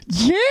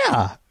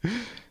 yeah.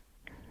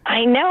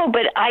 I know,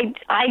 but I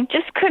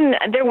just couldn't.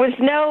 I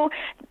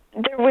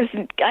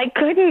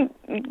couldn't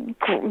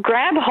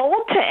grab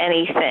hold to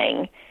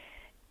anything.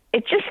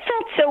 It just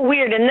felt so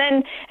weird.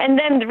 And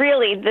then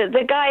really,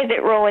 the guy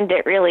that ruined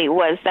it really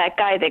was that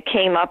guy that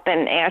came up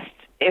and asked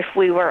if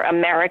we were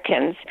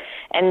Americans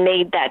and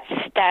made that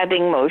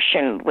stabbing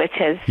motion with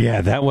his...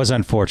 Yeah, that was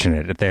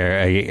unfortunate. There,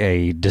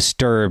 a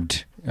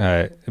disturbed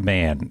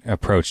man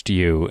approached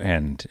you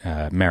and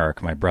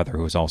Merrick, my brother,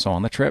 who was also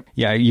on the trip.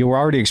 Yeah, you were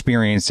already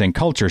experiencing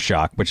culture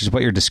shock, which is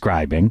what you're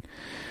describing.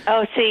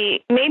 Oh,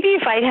 see, maybe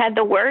if I'd had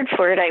the word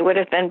for it, I would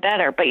have been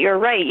better. But you're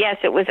right. Yes,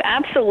 it was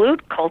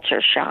absolute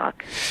culture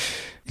shock.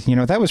 You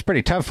know, that was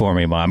pretty tough for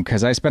me, Mom,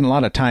 because I spent a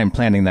lot of time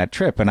planning that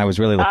trip, and I was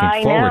really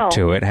looking forward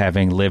to it,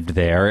 having lived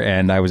there,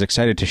 and I was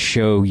excited to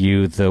show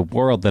you the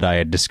world that I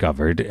had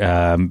discovered.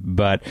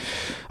 But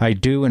I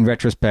do, in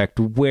retrospect,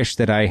 wish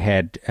that I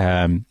had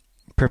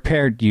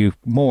prepared you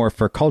more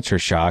for culture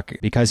shock,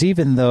 because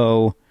even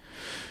though...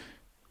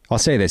 I'll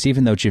say this,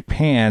 even though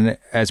Japan,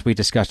 as we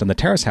discussed on the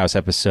Terrace House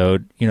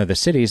episode, you know, the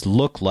cities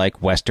look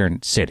like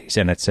Western cities,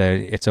 and it's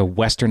a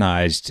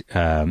westernized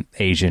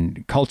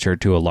Asian culture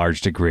to a large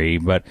degree.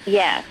 But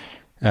yes.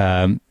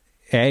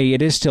 A,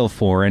 it is still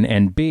foreign,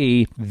 and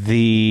B,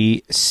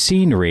 the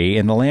scenery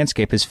and the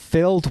landscape is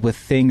filled with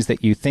things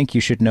that you think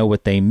you should know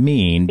what they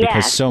mean,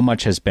 because so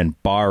much has been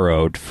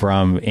borrowed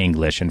from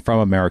English and from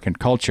American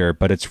culture,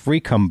 but it's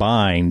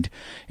recombined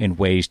in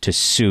ways to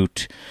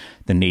suit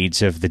the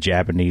needs of the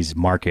Japanese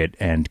market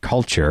and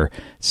culture.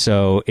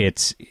 So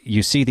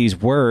you see these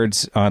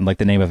words on like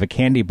the name of a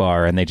candy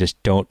bar, and they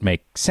just don't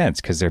make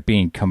sense because they're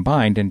being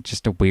combined in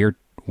just a weird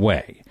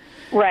way.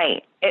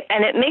 Right.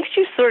 And it makes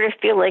you sort of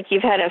feel like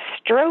you've had a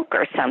stroke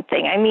or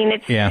something. I mean,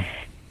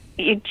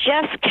 you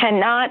just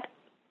cannot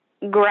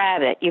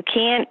grab it. You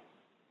can't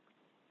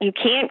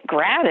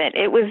grab it.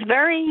 It was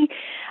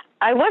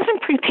I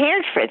wasn't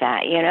prepared for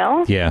that, you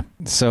know? Yeah.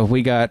 So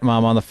we got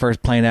Mom on the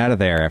first plane out of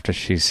there after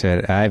she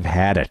said, "I've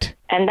had it."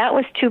 And that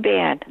was too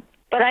bad.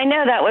 But I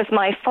know that was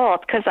my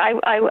fault because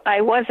I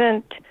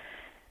wasn't,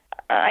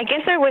 I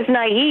guess I was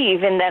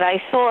naive in that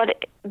I thought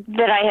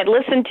that I had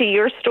listened to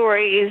your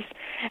stories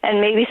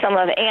and maybe some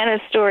of Anna's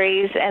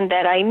stories and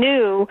that I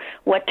knew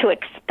what to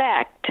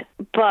expect,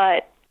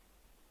 but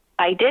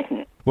I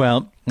didn't.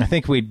 Well, I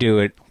think we'd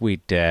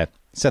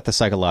set the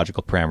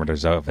psychological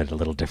parameters of it a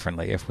little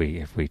differently if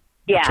we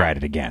tried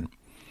it again.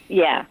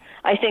 Yeah,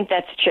 I think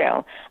that's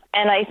true.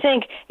 And I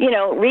think, you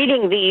know,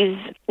 reading these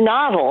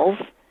novels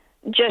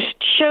just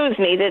shows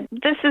me that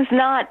this is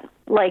not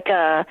like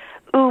a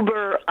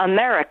Uber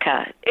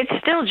America. It's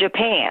still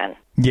Japan.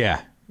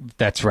 Yeah,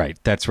 that's right.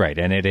 That's right.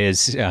 And it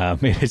is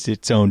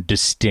its own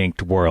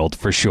distinct world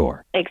for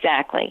sure.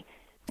 Exactly.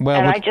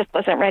 Well, I just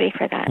wasn't ready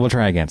for that. We'll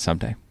try again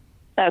someday.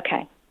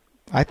 Okay.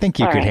 I think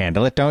you could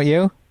handle it, don't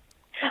you?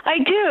 I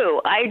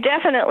do. I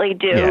definitely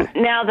do. Yeah.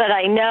 Now that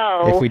I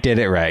know. If we did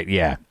it right,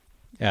 yeah.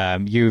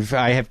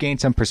 I have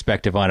gained some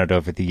perspective on it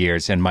over the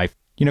years, and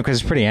because I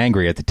was pretty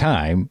angry at the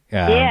time.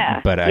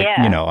 But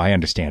I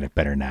understand it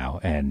better now,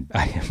 and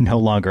I am no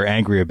longer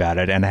angry about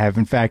it, and I have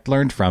in fact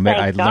learned from it.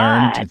 Thank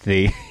God.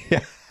 Learned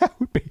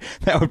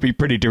that would be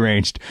pretty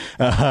deranged.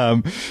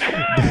 But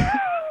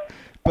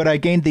I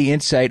gained the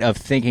insight of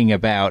thinking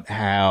about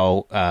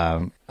how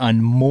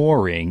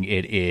unmooring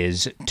it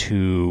is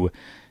to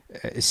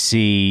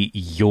see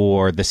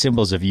the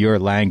symbols of your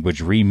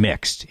language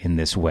remixed in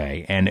this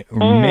way and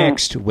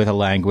mixed with a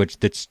language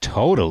that's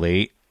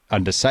totally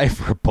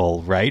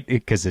undecipherable, right?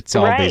 Because it's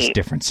all these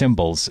different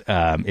symbols.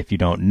 If you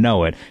don't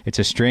know it, it's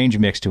a strange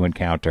mix to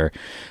encounter.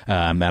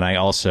 And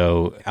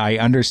I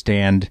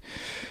understand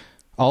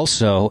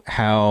also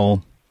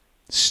how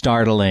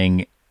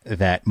startling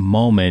that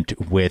moment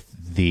with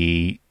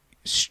the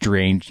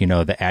strange,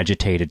 the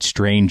agitated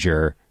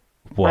stranger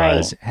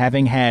was,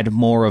 having had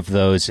more of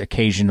those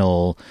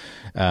occasional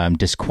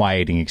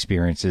disquieting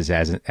experiences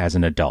as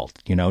an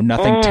adult.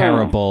 Nothing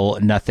terrible,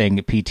 nothing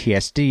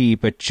PTSD,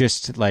 but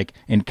just like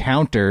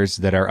encounters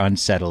that are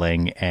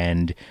unsettling.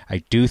 And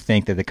I do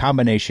think that the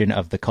combination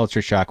of the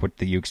culture shock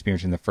that you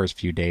experienced in the first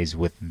few days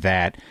with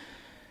that,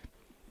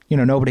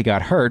 nobody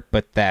got hurt,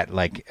 but that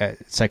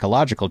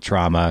psychological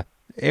trauma,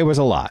 it was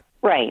a lot.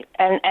 Right,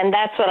 and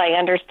that's what I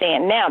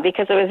understand now,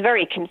 because I was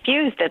very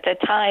confused at the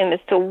time as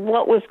to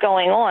what was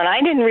going on.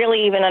 I didn't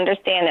really even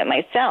understand it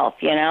myself,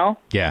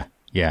 Yeah.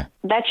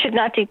 That should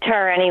not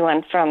deter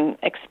anyone from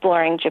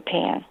exploring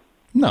Japan.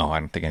 No,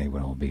 I don't think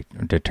anyone will be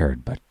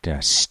deterred, but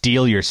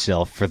steel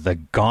yourself for the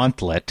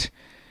gauntlet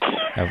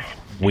of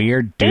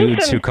weird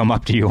dudes who come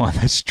up to you on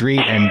the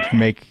street and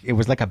it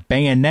was like a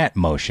bayonet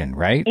motion,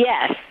 right?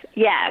 Yes.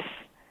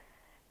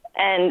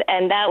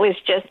 And that was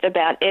just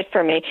about it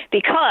for me,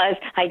 because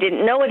I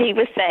didn't know what he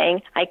was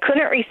saying. I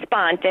couldn't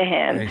respond to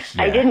him.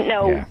 I didn't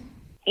know,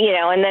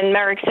 and then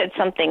Merrick said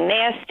something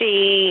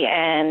nasty,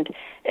 and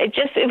it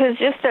was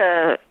just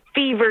a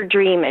fever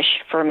dreamish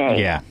for me.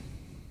 Yeah.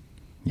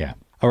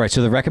 All right.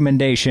 So the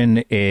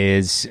recommendation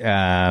is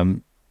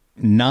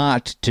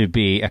not to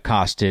be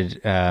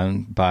accosted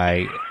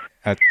by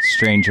a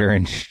stranger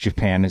in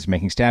Japan who's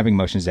making stabbing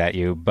motions at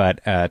you,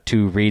 but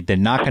to read The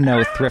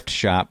Nakano Thrift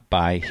Shop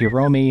by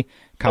Hiromi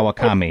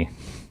Kawakami.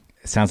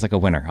 It sounds like a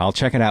winner. I'll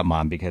check it out,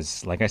 Mom,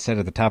 because like I said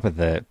at the top of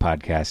the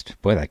podcast,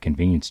 boy, that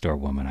convenience store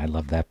woman, I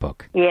love that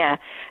book. Yeah.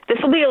 This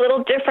will be a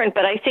little different,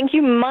 but I think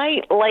you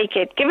might like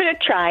it. Give it a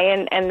try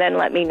and then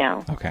let me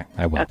know. Okay,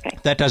 I will. Okay.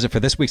 That does it for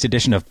this week's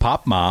edition of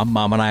Pop Mom.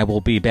 Mom and I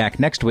will be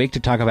back next week to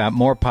talk about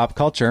more pop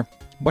culture.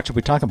 What should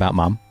we talk about,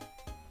 Mom?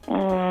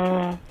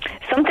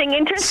 Something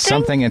interesting?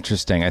 Something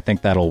interesting. I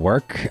think that'll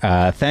work.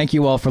 Thank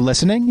you all for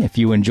listening. If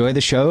you enjoy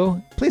the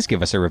show, please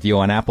give us a review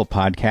on Apple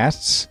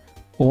Podcasts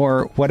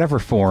or whatever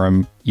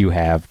forum you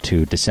have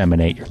to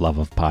disseminate your love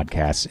of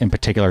podcasts, in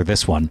particular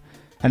this one.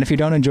 And if you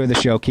don't enjoy the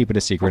show, keep it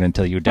a secret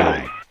until you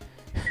die.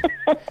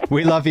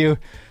 We love you.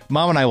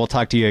 Mom and I will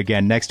talk to you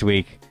again next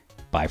week.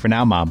 Bye for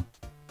now, Mom.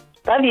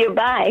 Love you.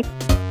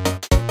 Bye.